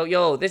up. I go,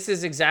 yo, this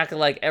is exactly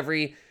like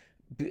every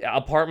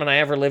apartment I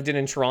ever lived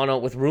in Toronto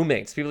with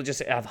roommates. People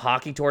just have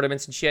hockey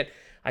tournaments and shit.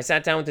 I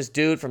sat down with this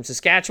dude from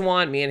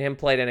Saskatchewan. Me and him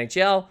played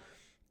NHL.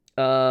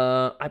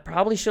 I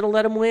probably should have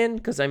let him win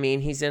because, I mean,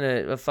 he's in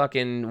a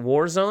fucking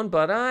war zone,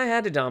 but I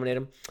had to dominate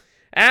him.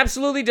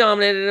 Absolutely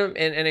dominated him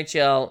in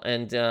NHL.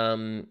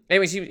 And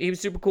anyways, he was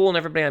super cool, and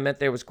everybody I met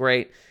there was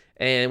great.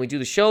 And we do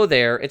the show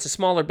there. It's a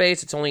smaller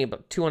base. It's only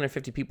about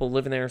 250 people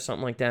living there or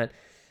something like that.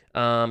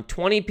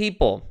 20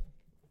 people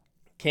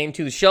came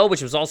to the show,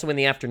 which was also in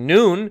the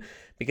afternoon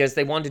because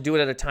they wanted to do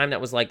it at a time that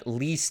was like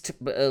least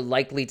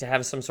likely to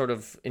have some sort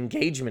of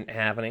engagement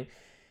happening.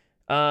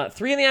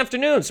 3 in the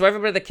afternoon. So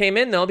everybody that came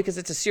in, though, because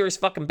it's a serious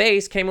fucking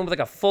base, came in with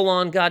like a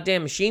full-on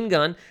goddamn machine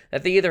gun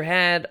that they either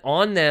had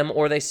on them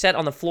or they set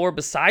on the floor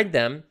beside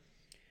them.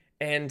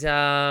 And,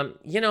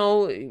 you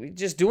know,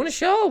 just doing a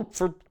show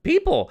for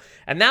people.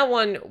 And that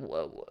one,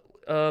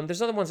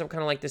 there's other ones that were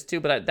kind of like this too,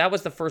 but that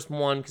was the first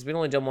one because we'd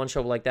only done one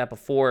show like that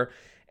before.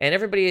 And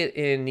everybody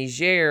in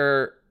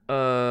Niger,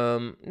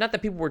 not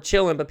that people were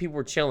chilling, but people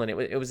were chilling.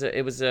 It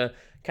was a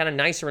kind of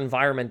nicer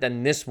environment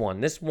than this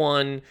one. This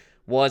one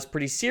was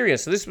pretty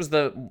serious. So this was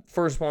the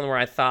first one where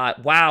I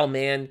thought, wow,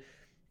 man,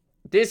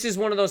 this is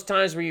one of those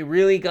times where you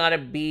really got to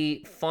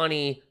be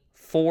funny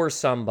for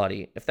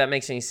somebody, if that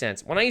makes any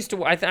sense. When I used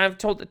to, I've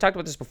talked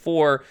about this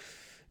before,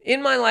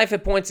 in my life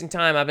at points in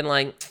time, I've been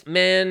like,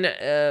 man,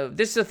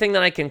 this is a thing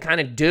that I can kind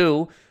of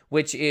do,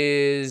 which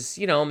is,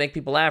 make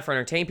people laugh or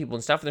entertain people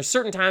and stuff. And there's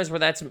certain times where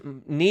that's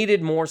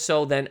needed more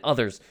so than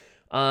others.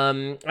 I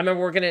remember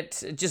working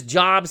at just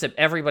jobs that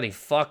everybody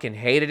fucking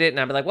hated it. And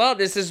I'd be like, well,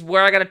 this is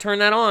where I got to turn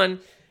that on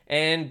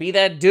and be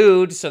that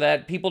dude so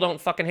that people don't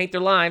fucking hate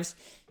their lives.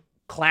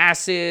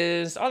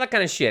 Classes, all that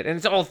kind of shit. And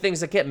it's all things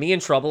that get me in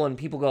trouble. And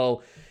people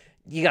go,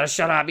 you got to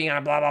shut up, you got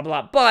to blah, blah,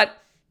 blah. But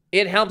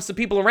it helps the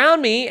people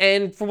around me,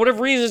 and for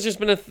whatever reason, it's just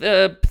been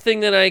a thing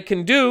that I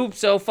can do,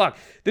 so fuck.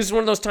 This is one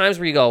of those times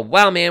where you go,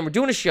 wow, man, we're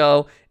doing a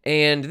show,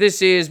 and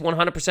this is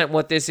 100%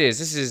 what this is.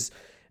 This is,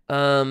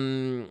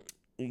 not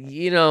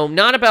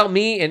about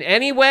me in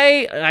any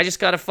way. I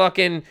just gotta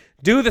fucking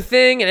do the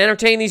thing and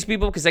entertain these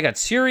people, because they got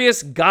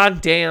serious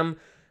goddamn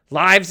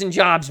lives and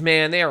jobs,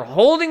 man. They are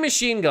holding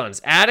machine guns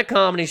at a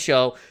comedy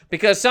show,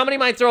 because somebody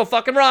might throw a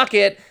fucking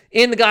rocket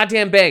in the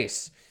goddamn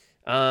base.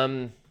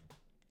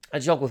 I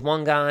joke with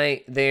one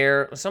guy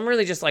there. So I'm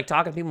really just like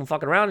talking to people and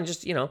fucking around and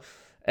just,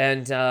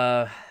 and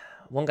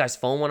one guy's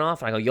phone went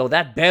off. And I go, yo,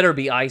 that better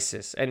be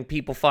ISIS. And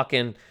people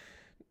fucking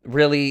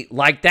really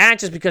like that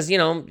just because,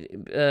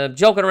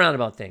 joking around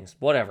about things,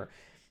 whatever.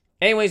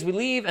 Anyways, we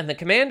leave, and the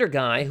commander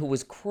guy, who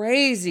was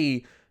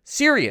crazy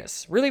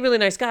serious, really, really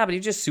nice guy, but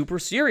he's just super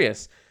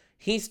serious.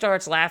 He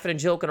starts laughing and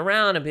joking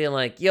around and being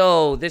like,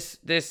 yo, this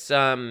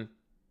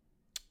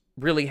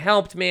really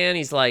helped, man.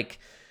 He's like,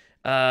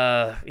 you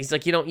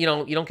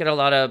don't get a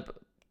lot of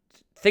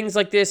things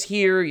like this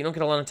here. You don't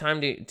get a lot of time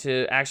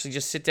to actually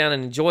just sit down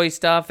and enjoy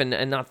stuff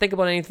and not think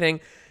about anything.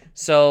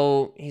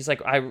 So he's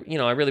like, I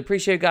really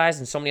appreciate it, guys.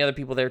 And so many other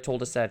people there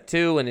told us that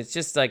too. And it's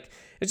just like,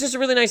 it's just a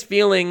really nice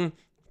feeling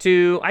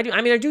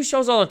I do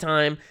shows all the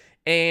time,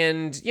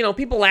 and,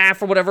 people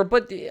laugh or whatever,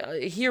 but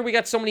here we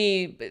got so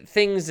many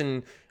things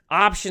and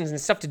options and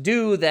stuff to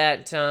do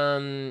that,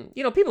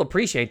 people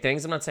appreciate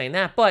things. I'm not saying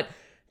that, but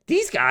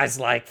these guys,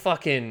 like,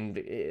 fucking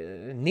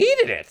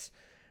needed it.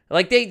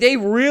 Like, they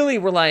really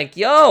were like,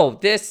 yo,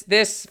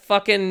 this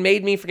fucking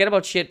made me forget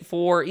about shit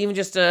for even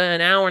just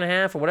an hour and a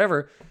half or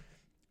whatever.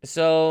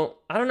 So,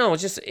 I don't know.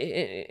 It's just an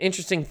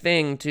interesting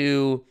thing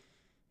to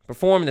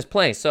perform in this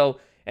place. So,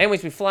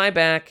 anyways, we fly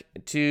back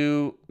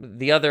to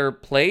the other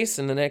place,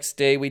 and the next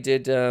day we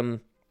did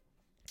the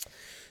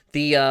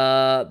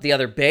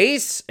other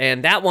base,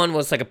 and that one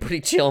was like a pretty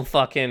chill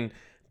fucking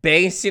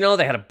base, they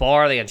had a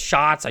bar, they had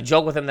shots. I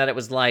joke with them that it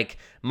was like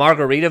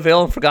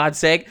Margaritaville, for God's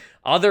sake.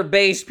 Other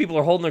base, people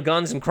are holding their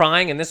guns and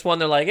crying, and this one,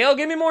 they're like, yo,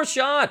 give me more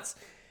shots.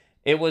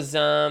 It was,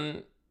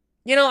 I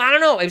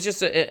don't know. It was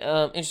just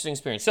an interesting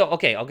experience. So,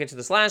 okay, I'll get to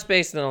this last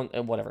base, and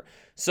then whatever.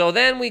 So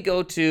then we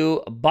go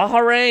to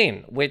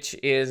Bahrain, which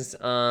is,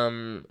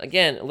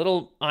 again, a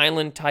little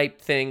island type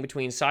thing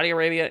between Saudi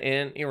Arabia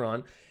and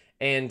Iran.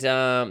 And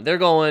they're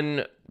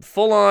going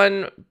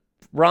full-on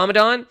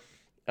Ramadan.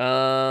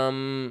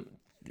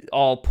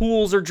 All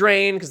pools are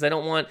drained because they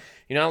don't want,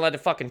 you're not allowed to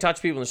fucking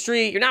touch people in the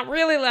street. You're not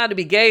really allowed to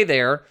be gay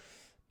there.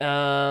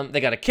 They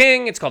got a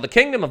king. It's called the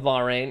Kingdom of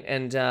Bahrain.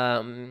 And,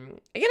 can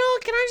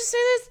I just say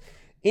this?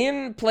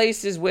 In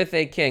places with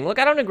a king. Look,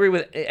 I don't agree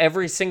with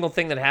every single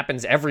thing that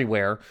happens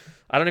everywhere.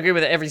 I don't agree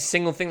with every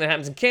single thing that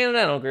happens in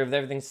Canada. I don't agree with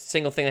every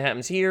single thing that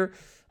happens here.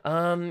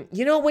 When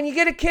you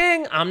get a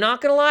king, I'm not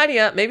going to lie to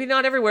you. Maybe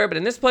not everywhere, but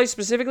in this place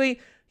specifically,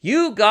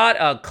 you got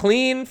a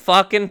clean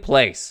fucking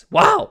place.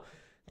 Wow.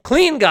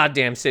 Clean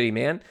goddamn city,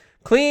 man.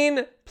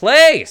 Clean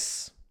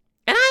place.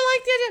 And I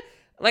like the idea.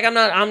 Like,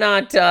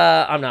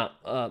 I'm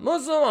not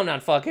Muslim. I'm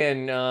not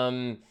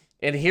fucking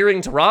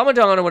adhering to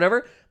Ramadan or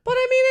whatever. But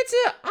I mean,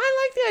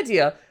 I like the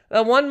idea.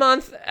 1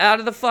 month out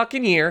of the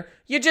fucking year,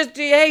 you just,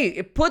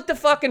 hey, put the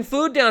fucking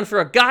food down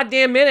for a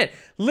goddamn minute.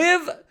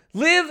 Live,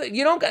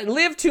 you don't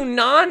live to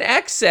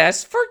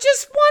non-excess for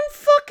just 1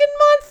 fucking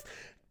month.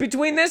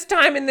 Between this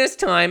time and this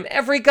time,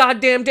 every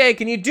goddamn day.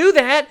 Can you do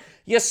that?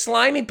 You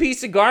slimy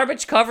piece of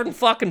garbage covered in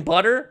fucking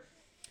butter.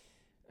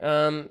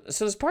 So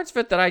there's parts of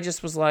it that I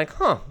just was like,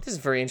 this is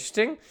very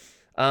interesting.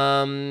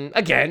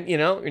 Again,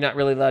 you're not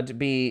really allowed to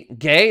be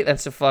gay.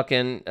 That's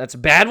a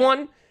bad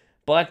one.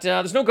 But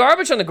there's no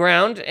garbage on the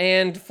ground,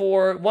 and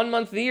for 1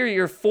 month of the year,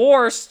 you're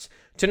forced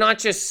to not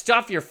just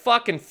stuff your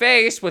fucking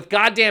face with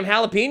goddamn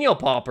jalapeno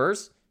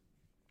poppers.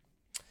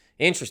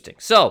 Interesting.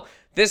 So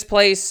this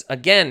place,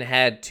 again,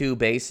 had 2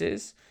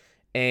 bases.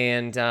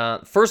 And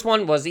first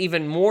one was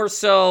even more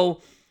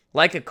so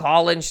like a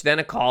college than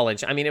a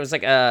college. I mean, it was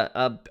like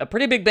a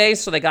pretty big base,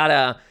 so they got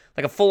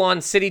a full-on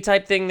city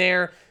type thing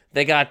there.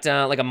 They got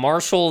like a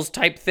Marshall's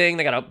type thing.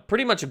 They got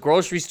pretty much a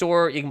grocery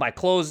store. You can buy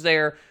clothes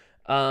there.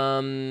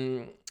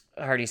 I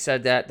already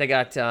said that. They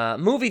got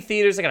movie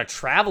theaters. They got a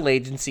travel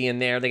agency in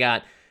there. They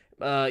got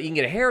you can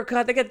get a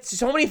haircut. They got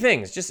so many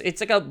things. Just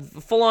it's like a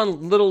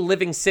full-on little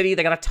living city.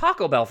 They got a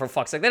Taco Bell, for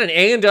fuck's sake. They had an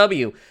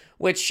A&W,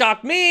 which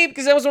shocked me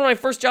because that was one of my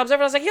first jobs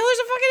ever. I was like, yo, there's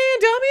a fucking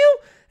A&W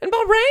in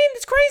Bahrain?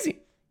 It's crazy.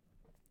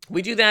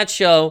 We do that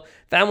show.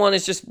 That one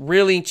is just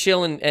really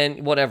chill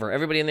and whatever.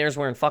 Everybody in there is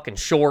wearing fucking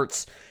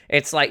shorts.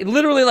 It's like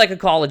literally like a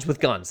college with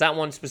guns. That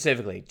one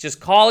specifically. Just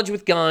college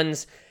with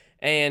guns.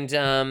 And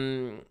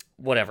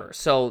whatever.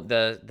 So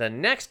the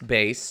next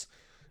base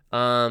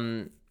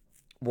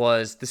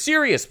was the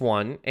serious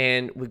one,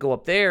 and we go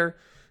up there,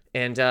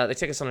 and they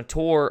take us on a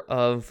tour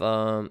of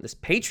this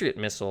Patriot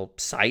missile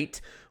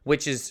site,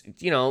 which is,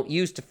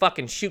 used to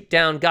fucking shoot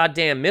down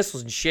goddamn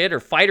missiles and shit, or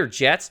fighter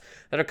jets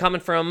that are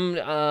coming from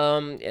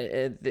Iran.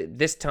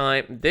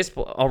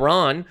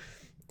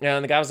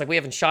 And the guy was like, we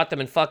haven't shot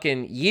them in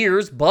fucking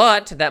years,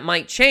 but that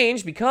might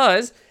change,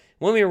 because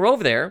when we were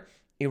over there,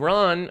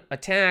 Iran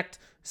attacked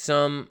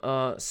some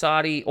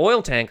Saudi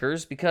oil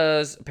tankers,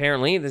 because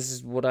apparently, this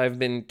is what I've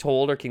been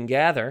told or can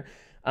gather,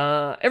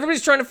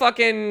 everybody's trying to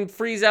fucking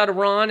freeze out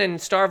Iran and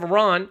starve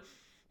Iran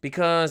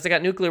because they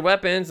got nuclear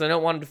weapons and they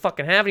don't want them to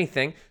fucking have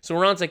anything. So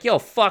Iran's like, yo,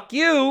 fuck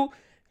you,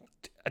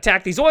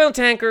 attack these oil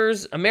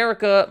tankers.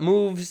 America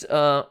moves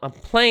a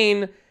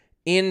plane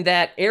in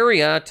that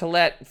area to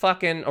let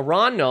fucking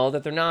Iran know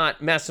that they're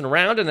not messing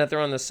around and that they're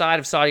on the side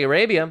of Saudi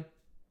Arabia.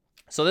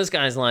 So this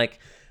guy's like,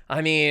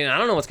 I mean, I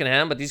don't know what's going to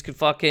happen, but these could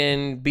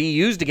fucking be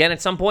used again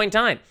at some point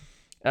in time.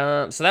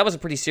 So that was a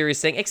pretty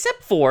serious thing,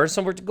 except for,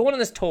 so we're going on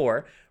this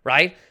tour,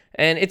 right?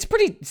 And it's a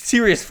pretty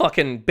serious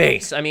fucking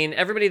base. I mean,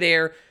 everybody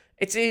there,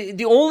 it's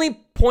the only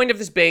point of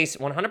this base,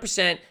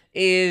 100%,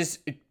 is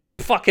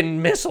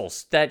fucking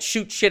missiles that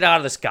shoot shit out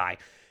of the sky.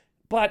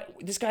 But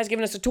this guy's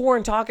giving us a tour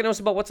and talking to us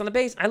about what's on the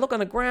base. I look on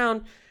the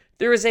ground,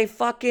 there is a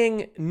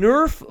fucking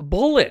Nerf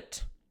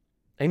bullet.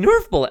 A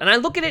Nerf bullet. And I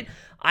look at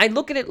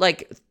it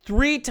like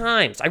 3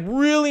 times. I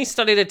really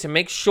studied it to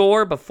make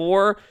sure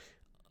before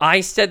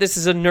I said this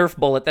is a Nerf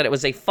bullet, that it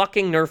was a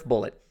fucking Nerf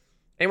bullet.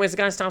 Anyways, the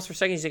guy stops for a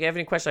second. He's like, I have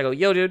any questions? I go,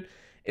 yo, dude,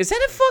 is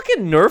that a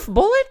fucking Nerf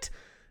bullet?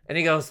 And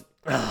he goes,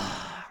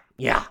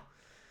 yeah,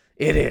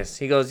 it is.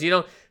 He goes,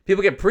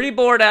 people get pretty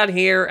bored out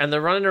here and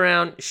they're running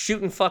around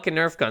shooting fucking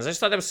Nerf guns. I just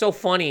thought that was so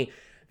funny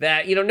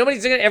that,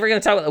 nobody's ever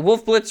going to talk about it.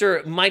 Wolf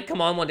Blitzer might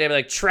come on one day and be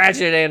like,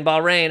 tragedy in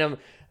Bahrain.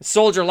 A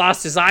soldier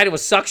lost his eye to a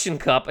suction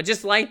cup. I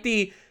just like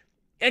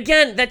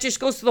again, that just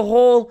goes to the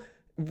whole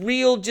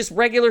real, just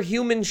regular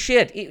human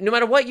shit. No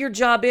matter what your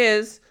job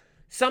is,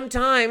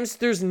 sometimes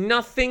there's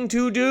nothing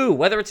to do.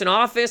 Whether it's an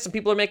office and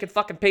people are making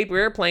fucking paper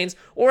airplanes,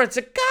 or it's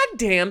a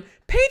goddamn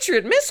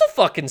Patriot missile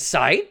fucking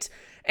site,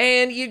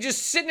 and you're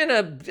just sitting in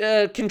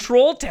a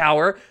control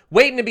tower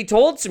waiting to be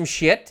told some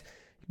shit,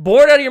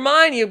 bored out of your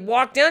mind, you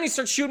walk down, you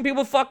start shooting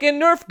people with fucking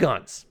Nerf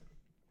guns.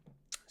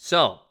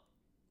 So,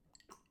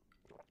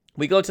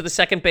 we go to the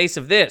second base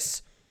of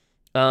this.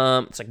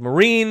 It's like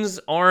Marines,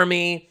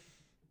 Army,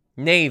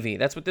 Navy.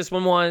 That's what this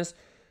one was.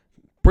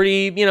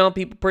 Pretty,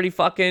 people pretty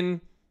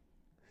fucking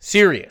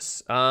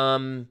serious.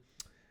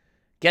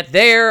 Get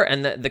there,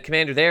 and the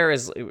commander there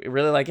is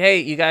really like, hey,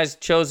 you guys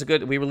chose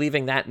we were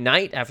leaving that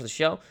night after the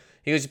show.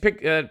 He goes,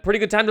 pick a pretty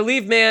good time to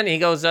leave, man. He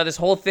goes, this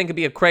whole thing could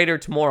be a crater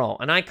tomorrow.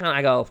 And I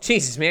go,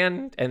 Jesus,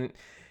 man. And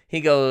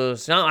he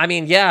goes, no, I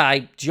mean, yeah,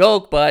 I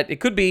joke, but it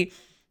could be,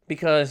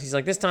 because he's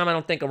like, this time I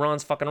don't think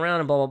Iran's fucking around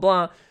and blah, blah,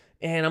 blah.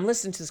 And I'm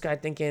listening to this guy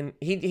thinking,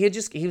 he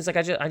was like,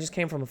 I just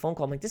came from a phone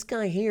call. I'm like, this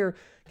guy here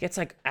gets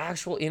like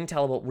actual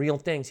intel about real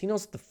things. He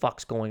knows what the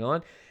fuck's going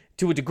on.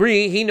 To a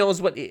degree, he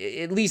knows what,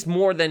 at least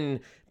more than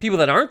people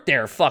that aren't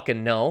there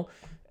fucking know.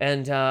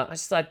 And I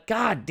just thought,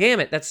 God damn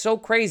it, that's so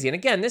crazy. And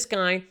again, this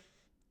guy,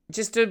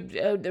 just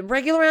a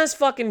regular ass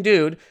fucking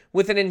dude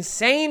with an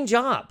insane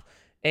job.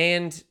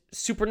 And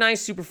super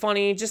nice, super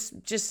funny. It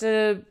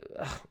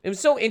was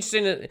so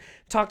interesting to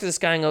talk to this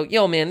guy and go,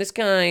 yo, man, this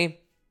guy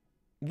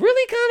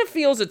really kind of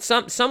feels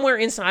that somewhere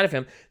inside of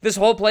him, this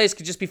whole place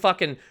could just be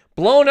fucking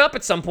blown up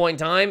at some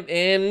point in time,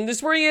 and this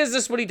is where he is,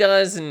 this is what he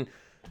does, and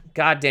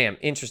goddamn,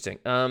 interesting.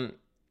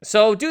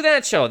 So do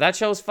that show. That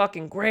show's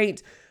fucking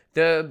great.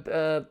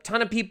 The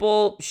ton of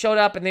people showed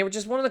up, and they were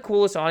just one of the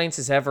coolest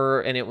audiences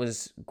ever, and it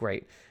was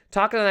great.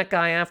 Talking to that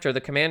guy after,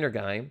 the commander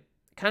guy,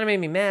 kind of made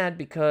me mad,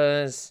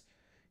 because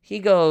he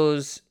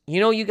goes,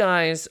 you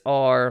guys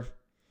are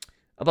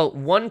about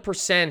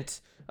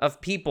 1%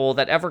 of people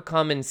that ever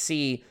come and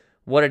see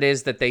what it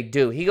is that they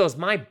do. He goes,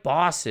 my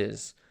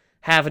bosses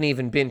haven't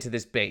even been to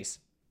this base,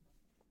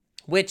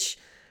 which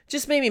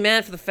just made me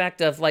mad for the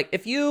fact of, like,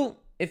 if you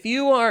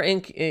are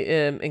in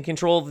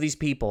control of these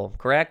people,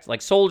 correct?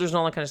 Like soldiers and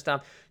all that kind of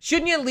stuff,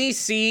 shouldn't you at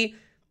least see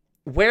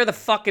where the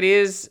fuck it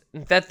is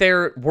that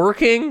they're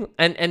working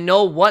and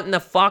know what in the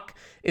fuck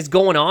is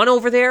going on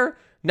over there?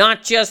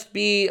 Not just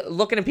be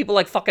looking at people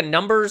like fucking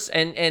numbers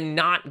and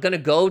not gonna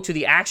go to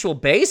the actual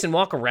base and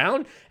walk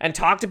around and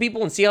talk to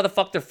people and see how the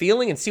fuck they're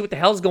feeling and see what the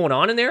hell's going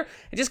on in there.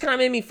 It just kind of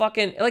made me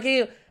fucking, like,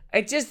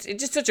 it's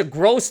just such a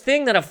gross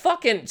thing that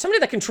somebody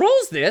that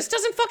controls this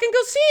doesn't fucking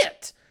go see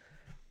it.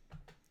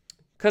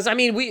 Because, I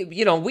mean, we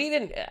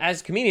didn't,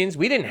 as comedians,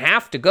 we didn't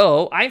have to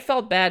go. I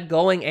felt bad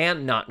going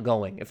and not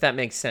going, if that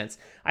makes sense.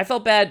 I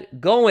felt bad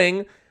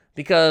going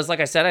because, like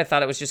I said, I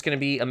thought it was just going to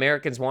be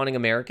Americans wanting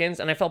Americans.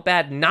 And I felt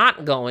bad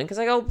not going because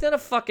I go, that's a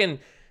fucking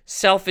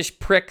selfish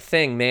prick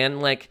thing, man.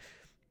 Like,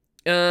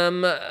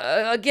 again,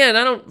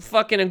 I don't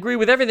fucking agree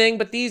with everything,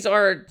 but these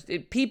are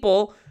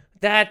people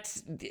that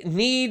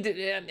need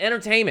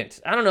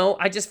entertainment. I don't know.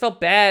 I just felt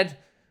bad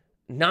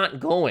not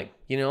going,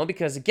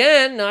 because,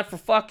 again, not for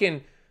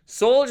fucking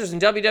soldiers in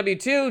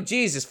WW2,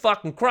 Jesus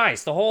fucking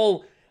Christ, the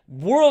whole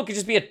world could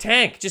just be a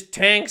tank, just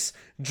tanks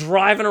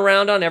driving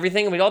around on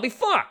everything, and we'd all be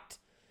fucked.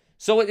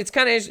 So it's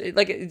kind of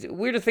like, it's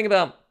weird to think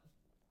about.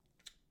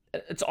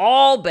 It's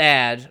all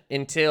bad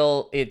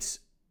until it's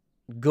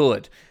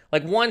good.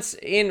 Like, once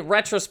in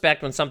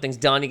retrospect, when something's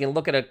done, you can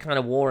look at a kind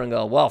of war and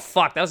go, well,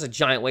 fuck, that was a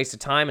giant waste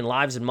of time and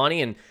lives and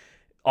money and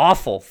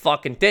awful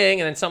fucking thing.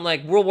 And then something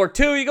like World War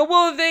II, you go,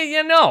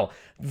 well,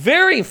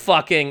 very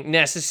fucking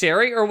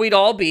necessary, or we'd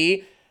all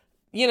be,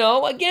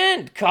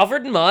 again,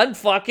 covered in mud,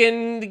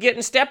 fucking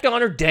getting stepped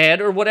on or dead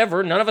or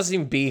whatever. None of us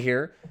even be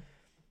here.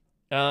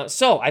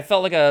 So I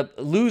felt like a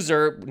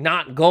loser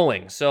not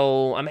going.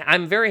 So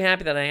I'm very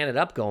happy that I ended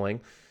up going.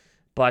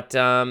 But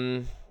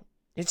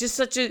it's just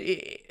such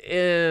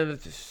a,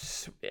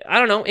 I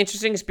don't know,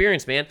 interesting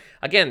experience, man.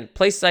 Again,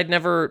 places I'd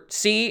never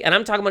see, and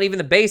I'm talking about even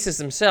the bases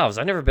themselves.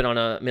 I've never been on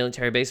a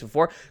military base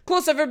before.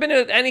 Closest I've ever been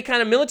to any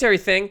kind of military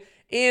thing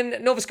in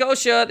Nova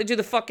Scotia. They do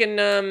the fucking,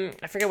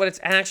 I forget what it's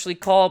actually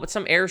called, but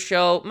some air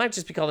show. It might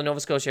just be called the Nova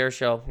Scotia Air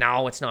Show.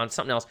 No, it's not. It's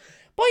something else.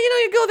 But,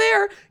 you go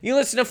there, you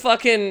listen to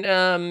fucking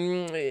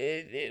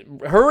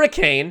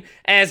Hurricane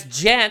as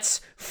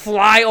jets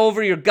fly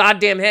over your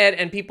goddamn head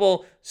and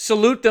people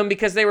salute them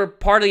because they were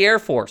part of the Air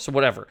Force or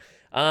whatever.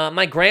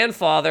 My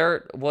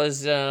grandfather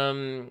was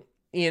in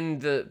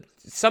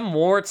some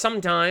war at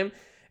some time,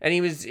 and he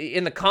was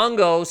in the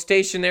Congo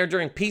stationed there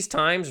during peace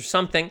times or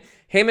something.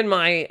 Him and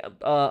my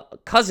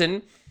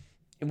cousin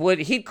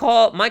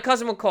my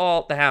cousin would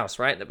call the house,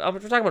 right? We're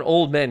talking about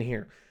old men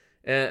here.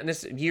 And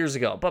this years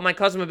ago. But my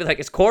cousin would be like,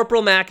 is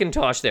Corporal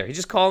McIntosh there? He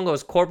just called and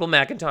goes, Corporal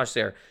McIntosh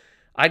there.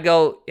 I'd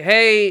go,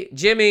 hey,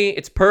 Jimmy,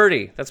 it's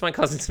Purdy. That's my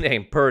cousin's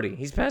name, Purdy.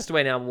 He's passed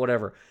away now, but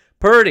whatever.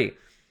 Purdy.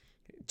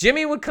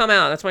 Jimmy would come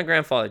out. That's my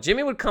grandfather.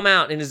 Jimmy would come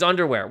out in his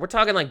underwear. We're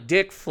talking like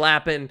dick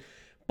flapping,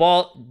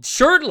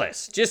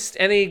 shirtless.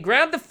 And he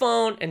grabbed the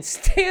phone and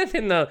stand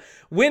in the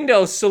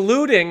window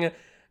saluting.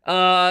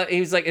 He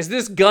was like, is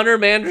this Gunnar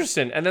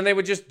Manderson? And then they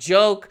would just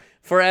joke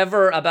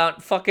forever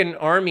about fucking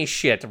army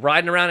shit,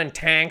 riding around in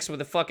tanks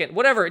with a fucking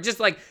whatever, just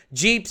like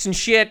Jeeps and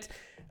shit.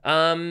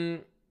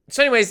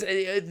 So anyways,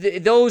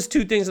 those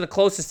two things are the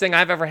closest thing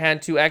I've ever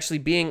had to actually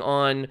being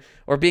on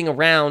or being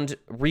around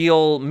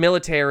real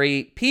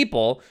military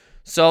people.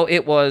 So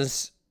it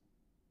was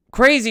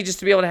crazy just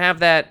to be able to have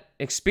that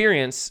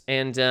experience,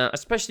 and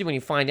especially when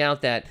you find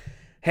out that,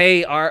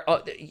 hey,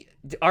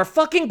 our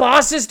fucking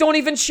bosses don't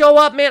even show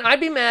up, man. I'd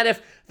be mad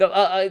if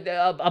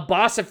a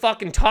boss at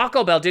fucking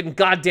Taco Bell didn't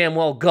goddamn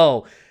well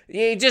go.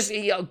 You just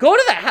go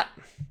to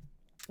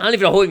I don't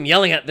even know who I'm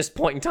yelling at this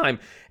point in time.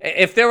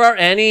 If there are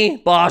any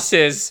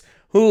bosses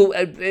who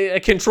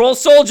control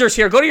soldiers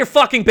here, go to your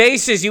fucking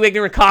bases, you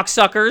ignorant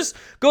cocksuckers.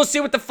 Go see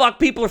what the fuck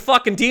people are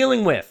fucking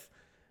dealing with.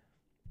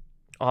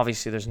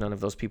 Obviously, there's none of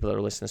those people that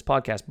are listening to this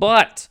podcast,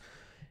 but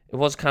it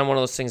was kind of one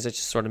of those things that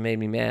just sort of made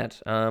me mad.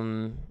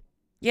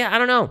 Yeah, I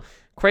don't know.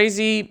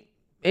 Crazy,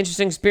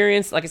 interesting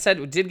experience. Like I said,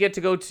 we did get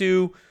to go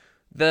to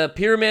the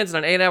pyramids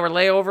on an 8-hour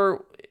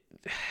layover.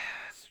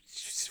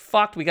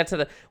 Fucked. We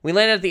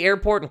landed at the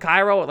airport in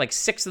Cairo at like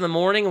 6 in the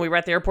morning, and we were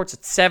at the airports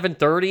at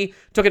 7:30.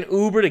 Took an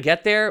Uber to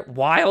get there.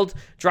 Wild.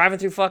 Driving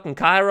through fucking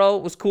Cairo.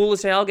 It was cool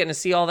as hell getting to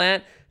see all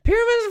that.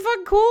 Pyramids are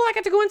fucking cool. I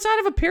got to go inside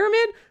of a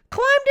pyramid.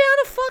 Climb down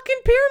a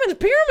fucking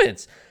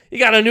pyramids. You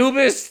got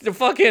Anubis, the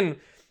fucking,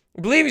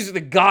 I believe he's the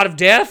god of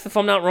death, if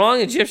I'm not wrong,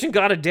 Egyptian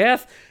god of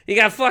death. You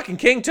got fucking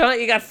King Tut.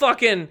 You got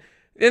fucking, and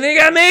then you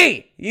got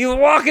me. You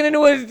walking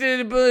into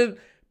a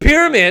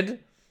pyramid.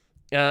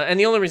 And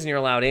the only reason you're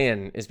allowed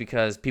in is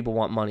because people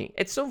want money.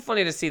 It's so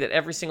funny to see that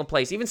every single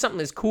place, even something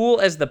as cool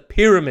as the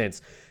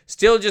pyramids,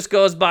 still just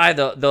goes by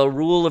the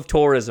rule of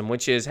tourism,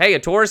 which is, hey, a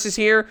tourist is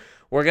here,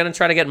 we're going to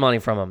try to get money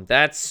from them.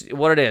 That's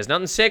what it is.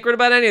 Nothing sacred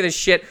about any of this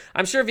shit.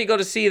 I'm sure if you go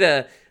to see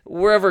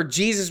wherever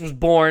Jesus was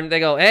born,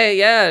 they go, hey,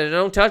 yeah,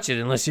 don't touch it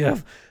unless you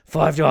have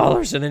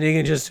 $5, and then you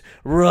can just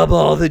rub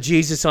all the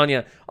Jesus on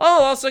you.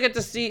 Oh, also get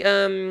to see,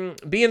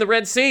 be in the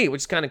Red Sea,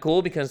 which is kind of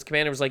cool because the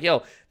commander was like,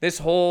 yo, this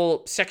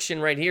whole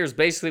section right here is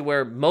basically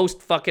where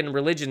most fucking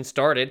religion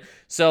started.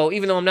 So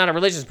even though I'm not a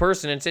religious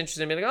person, it's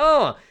interesting to be like,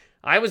 oh,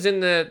 I was in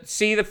the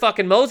sea that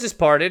fucking Moses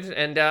parted,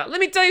 and let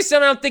me tell you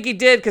something I don't think he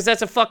did, because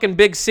that's a fucking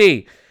big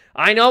sea.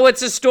 I know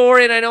it's a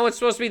story, and I know it's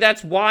supposed to be,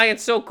 that's why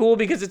it's so cool,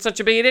 because it's such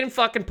a big, he didn't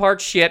fucking part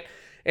shit.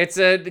 It's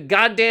a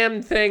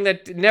goddamn thing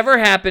that never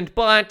happened,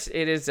 but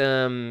it is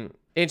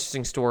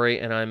interesting story,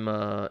 and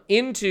I'm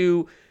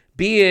into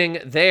being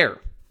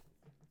there.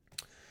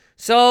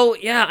 So,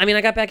 yeah, I mean,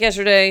 I got back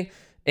yesterday,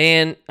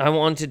 and I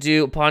wanted to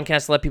do a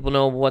podcast to let people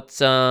know what's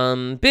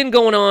been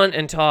going on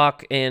and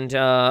talk, and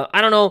I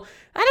don't know,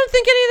 I don't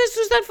think any of this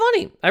was that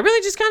funny. I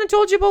really just kind of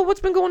told you about what's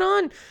been going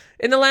on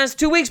in the last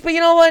 2 weeks, but you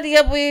know what?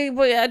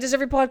 Yeah, does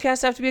every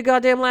podcast have to be a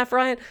goddamn laugh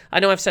riot? I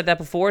know I've said that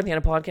before at the end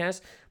of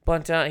podcast,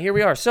 but here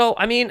we are. So,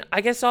 I mean,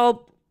 I guess do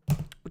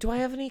I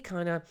have any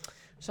kind of,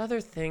 this other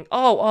thing?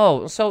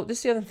 So this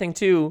is the other thing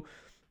too,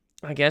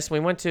 I guess. We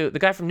went to, the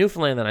guy from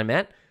Newfoundland that I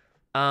met,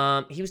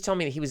 he was telling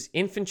me that he was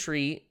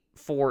infantry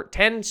for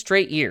 10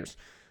 straight years.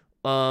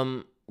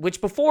 which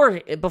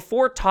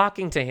before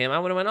talking to him, I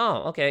would have went,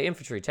 oh, okay,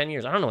 infantry, 10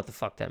 years. I don't know what the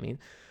fuck that means.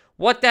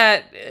 What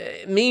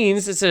that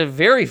means, it's a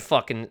very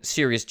fucking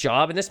serious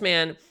job. And this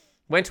man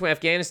went to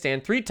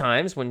Afghanistan 3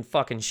 times when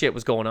fucking shit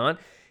was going on.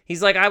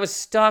 He's like, I was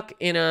stuck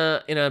in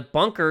a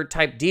bunker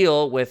type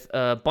deal with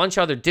a bunch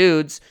of other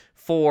dudes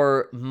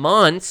for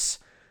months.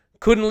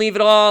 Couldn't leave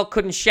at all,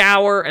 couldn't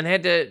shower, and they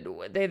had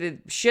to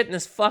shit in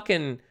this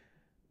fucking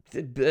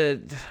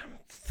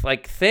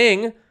like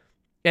thing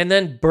and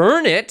then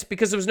burn it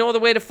because there was no other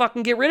way to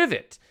fucking get rid of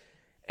it.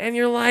 And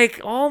you're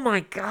like, oh my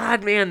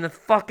God, man, the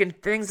fucking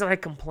things that I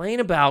complain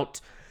about,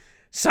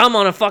 some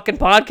on a fucking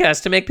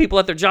podcast to make people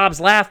at their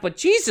jobs laugh, but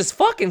Jesus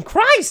fucking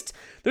Christ,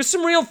 there's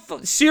some real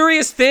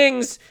serious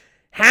things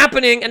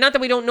happening. And not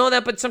that we don't know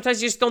that, but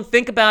sometimes you just don't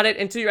think about it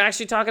until you're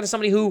actually talking to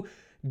somebody who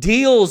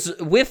deals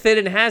with it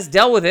and has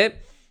dealt with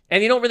it.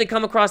 And you don't really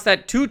come across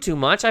that too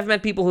much. I've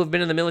met people who have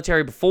been in the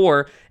military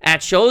before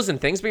at shows and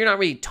things, but you're not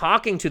really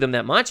talking to them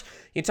that much.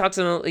 You talk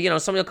to them,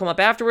 somebody will come up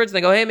afterwards and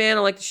they go, hey man,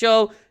 I like the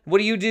show. What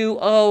do you do?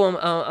 Oh,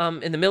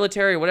 I'm in the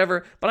military or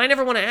whatever. But I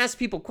never want to ask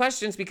people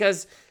questions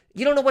because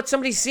you don't know what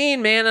somebody's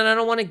seen, man. And I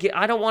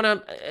don't want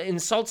to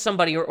insult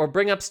somebody or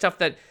bring up stuff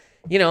that,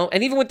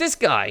 and even with this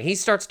guy, he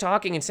starts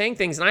talking and saying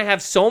things and I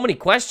have so many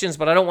questions,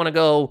 but I don't want to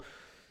go,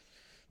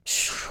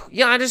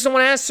 yeah, I just don't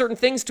want to ask certain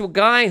things to a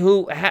guy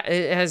who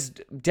has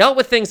dealt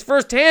with things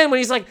firsthand when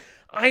he's like,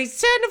 I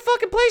sat in a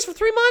fucking place for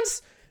 3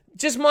 months,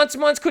 just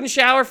months, couldn't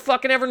shower,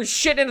 fucking everyone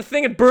shitting in a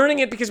thing and burning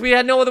it because we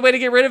had no other way to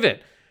get rid of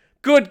it.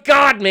 Good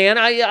God, man.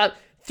 I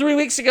 3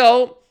 weeks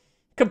ago,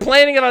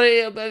 complaining about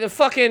the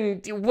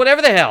fucking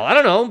whatever the hell. I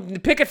don't know.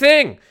 Pick a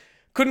thing.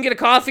 Couldn't get a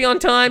coffee on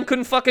time.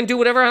 Couldn't fucking do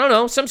whatever. I don't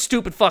know. Some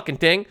stupid fucking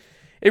thing.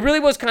 It really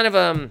was kind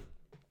of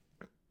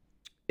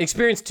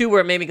experience too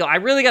where it made me go, I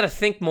really got to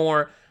think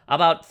more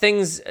about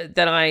things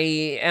that I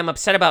am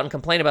upset about and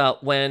complain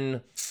about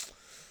when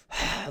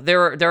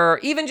there are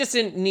even just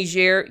in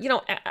Niger,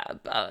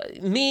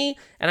 me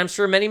and I'm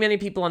sure many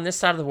people on this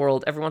side of the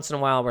world every once in a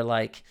while were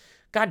like,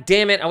 God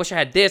damn it, I wish I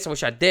had this, I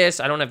wish I had this,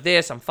 I don't have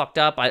this, I'm fucked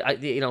up,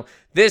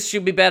 this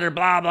should be better,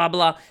 blah, blah,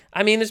 blah.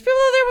 I mean, there's people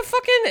out there with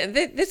fucking,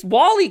 this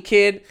Wally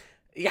kid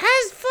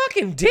has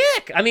fucking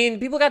dick. I mean,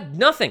 people got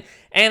nothing.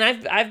 And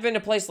I've been to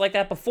a place like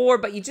that before,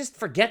 but you just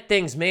forget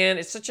things, man.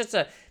 It's such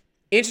a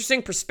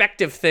interesting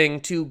perspective thing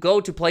to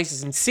go to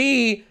places and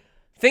see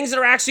things that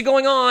are actually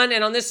going on.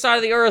 And on this side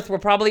of the earth, we're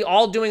probably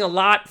all doing a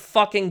lot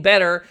fucking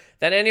better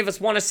than any of us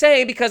want to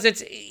say because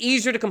it's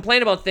easier to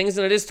complain about things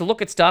than it is to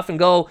look at stuff and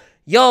go,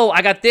 yo,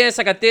 I got this,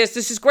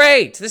 this is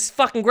great, this is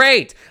fucking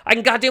great. I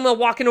can goddamn well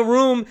walk in a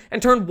room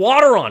and turn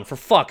water on, for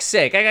fuck's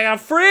sake. I got a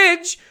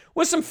fridge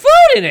with some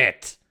food in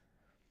it.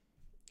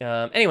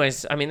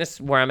 Anyways, I mean, this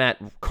is where I'm at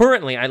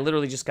currently. I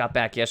literally just got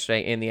back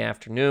yesterday in the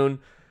afternoon.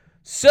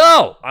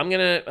 So, I'm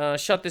going to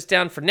shut this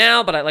down for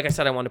now, but like I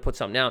said, I wanted to put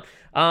something down.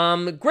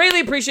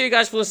 Greatly appreciate you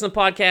guys for listening to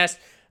the podcast.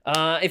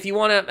 If you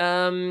want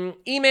to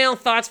email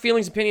thoughts,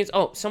 feelings, opinions.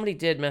 Oh, somebody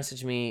did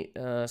message me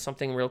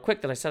something real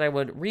quick that I said I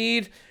would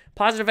read.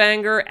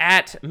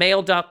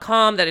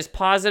 positiveanger@mail.com. That is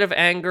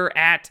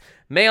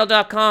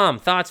positiveanger@mail.com.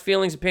 Thoughts,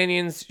 feelings,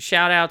 opinions,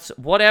 shout-outs,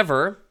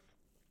 whatever.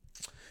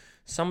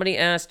 Somebody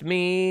asked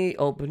me,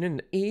 open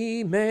an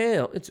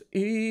email. It's an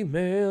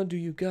email. Do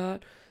you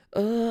got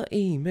an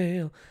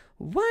email?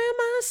 Why am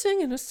I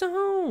singing a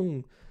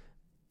song?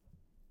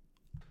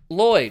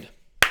 Lloyd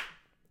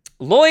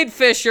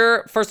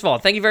Fisher. First of all,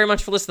 thank you very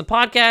much for listening to the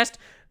podcast.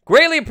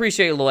 Greatly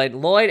appreciate it, Lloyd.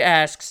 Lloyd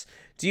asks,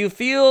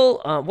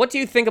 what do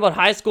you think about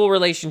high school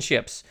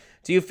relationships?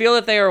 Do you feel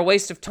that they are a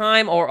waste of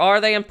time or are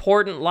they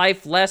important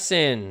life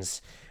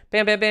lessons?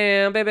 Bam, bam,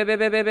 bam, bam, bam, bam,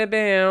 bam, bam,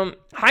 bam.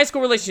 High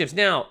school relationships.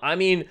 Now, I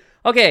mean,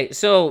 okay,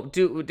 so what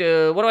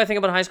do I think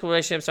about high school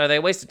relationships? Are they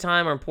a waste of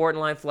time or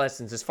important life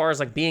lessons as far as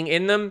like being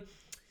in them?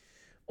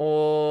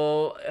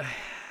 Or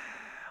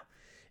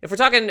if we're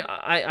talking,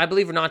 I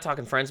believe we're not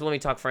talking friends. But let me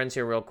talk friends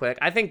here real quick.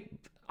 I think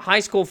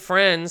high school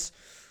friends,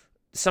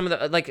 some of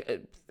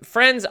the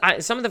friends,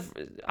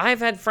 I've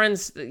had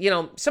friends,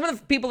 some of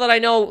the people that I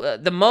know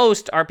the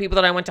most are people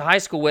that I went to high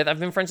school with. I've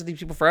been friends with these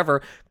people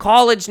forever.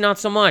 College, not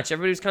so much.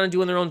 Everybody's kind of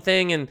doing their own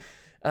thing and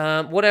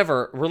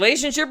whatever.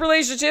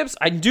 Relationships,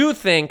 I do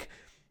think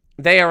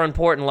they are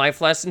important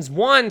life lessons.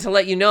 One, to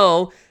let you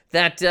know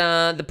that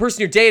the person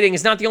you're dating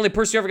is not the only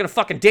person you're ever going to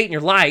fucking date in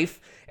your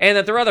life, and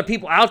that there are other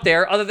people out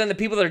there other than the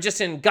people that are just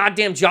in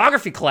goddamn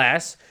geography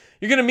class.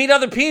 You're going to meet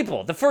other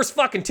people. The first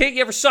fucking tit you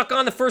ever suck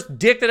on, the first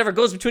dick that ever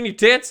goes between your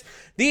tits,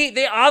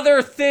 the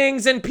other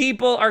things and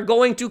people are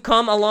going to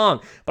come along.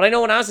 But I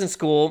know when I was in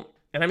school,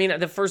 and I mean,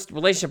 the first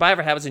relationship I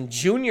ever had was in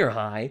junior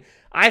high,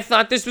 I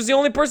thought this was the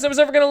only person that was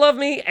ever going to love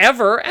me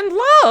ever. And love?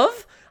 I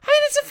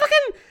mean, it's a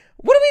fucking,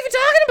 what are we even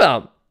talking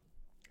about?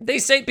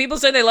 People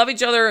say they love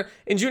each other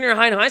in junior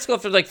high and high school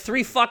after like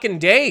 3 fucking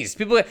days.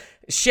 People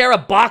share a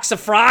box of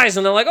fries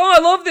and they're like, oh,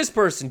 I love this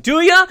person. Do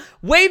ya?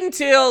 Wait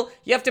until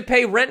you have to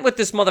pay rent with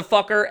this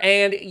motherfucker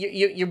and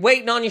you're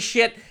waiting on your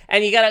shit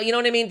and you gotta, you know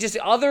what I mean? Just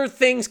other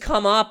things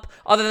come up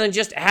other than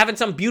just having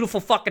some beautiful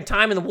fucking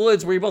time in the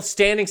woods where you're both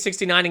standing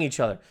 69ing each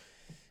other.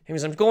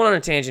 Anyways, I'm going on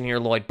a tangent here,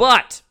 Lloyd.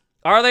 But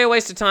are they a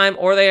waste of time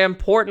or are they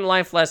important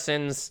life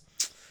lessons?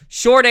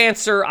 Short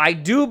answer, I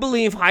do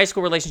believe high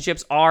school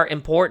relationships are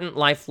important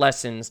life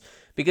lessons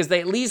because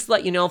they at least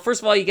let you know,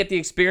 first of all, you get the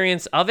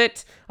experience of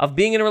it, of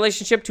being in a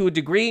relationship to a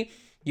degree.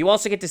 You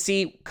also get to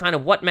see kind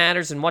of what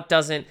matters and what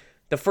doesn't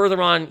the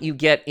further on you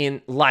get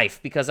in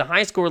life, because a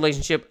high school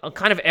relationship,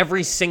 kind of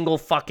every single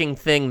fucking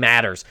thing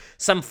matters.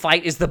 Some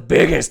fight is the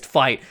biggest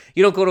fight.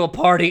 You don't go to a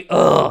party,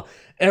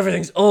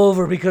 everything's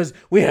over because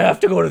we have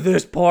to go to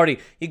this party.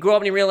 You grow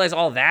up and you realize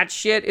all that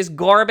shit is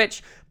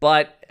garbage,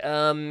 but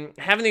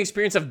having the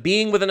experience of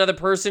being with another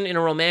person in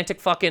a romantic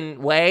fucking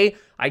way,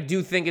 I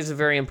do think is a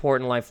very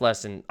important life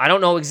lesson. I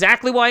don't know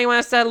exactly why you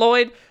asked that,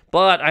 Lloyd,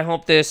 but I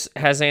hope this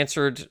has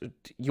answered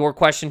your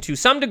question to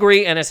some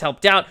degree and has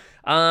helped out.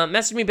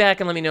 Message me back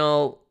and let me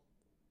know.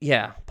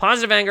 Yeah,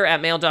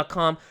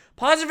 positiveanger@mail.com.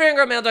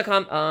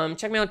 Positiveanger@mail.com.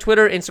 Check me out on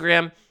Twitter,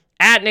 Instagram,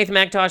 at Nathan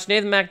McIntosh,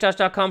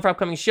 nathanmcintosh.com for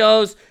upcoming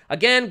shows.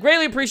 Again,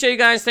 greatly appreciate you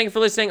guys. Thank you for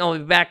listening. I'll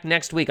be back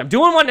next week. I'm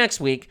doing one next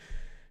week.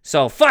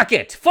 So fuck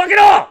it. Fuck it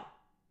all.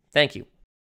 Thank you.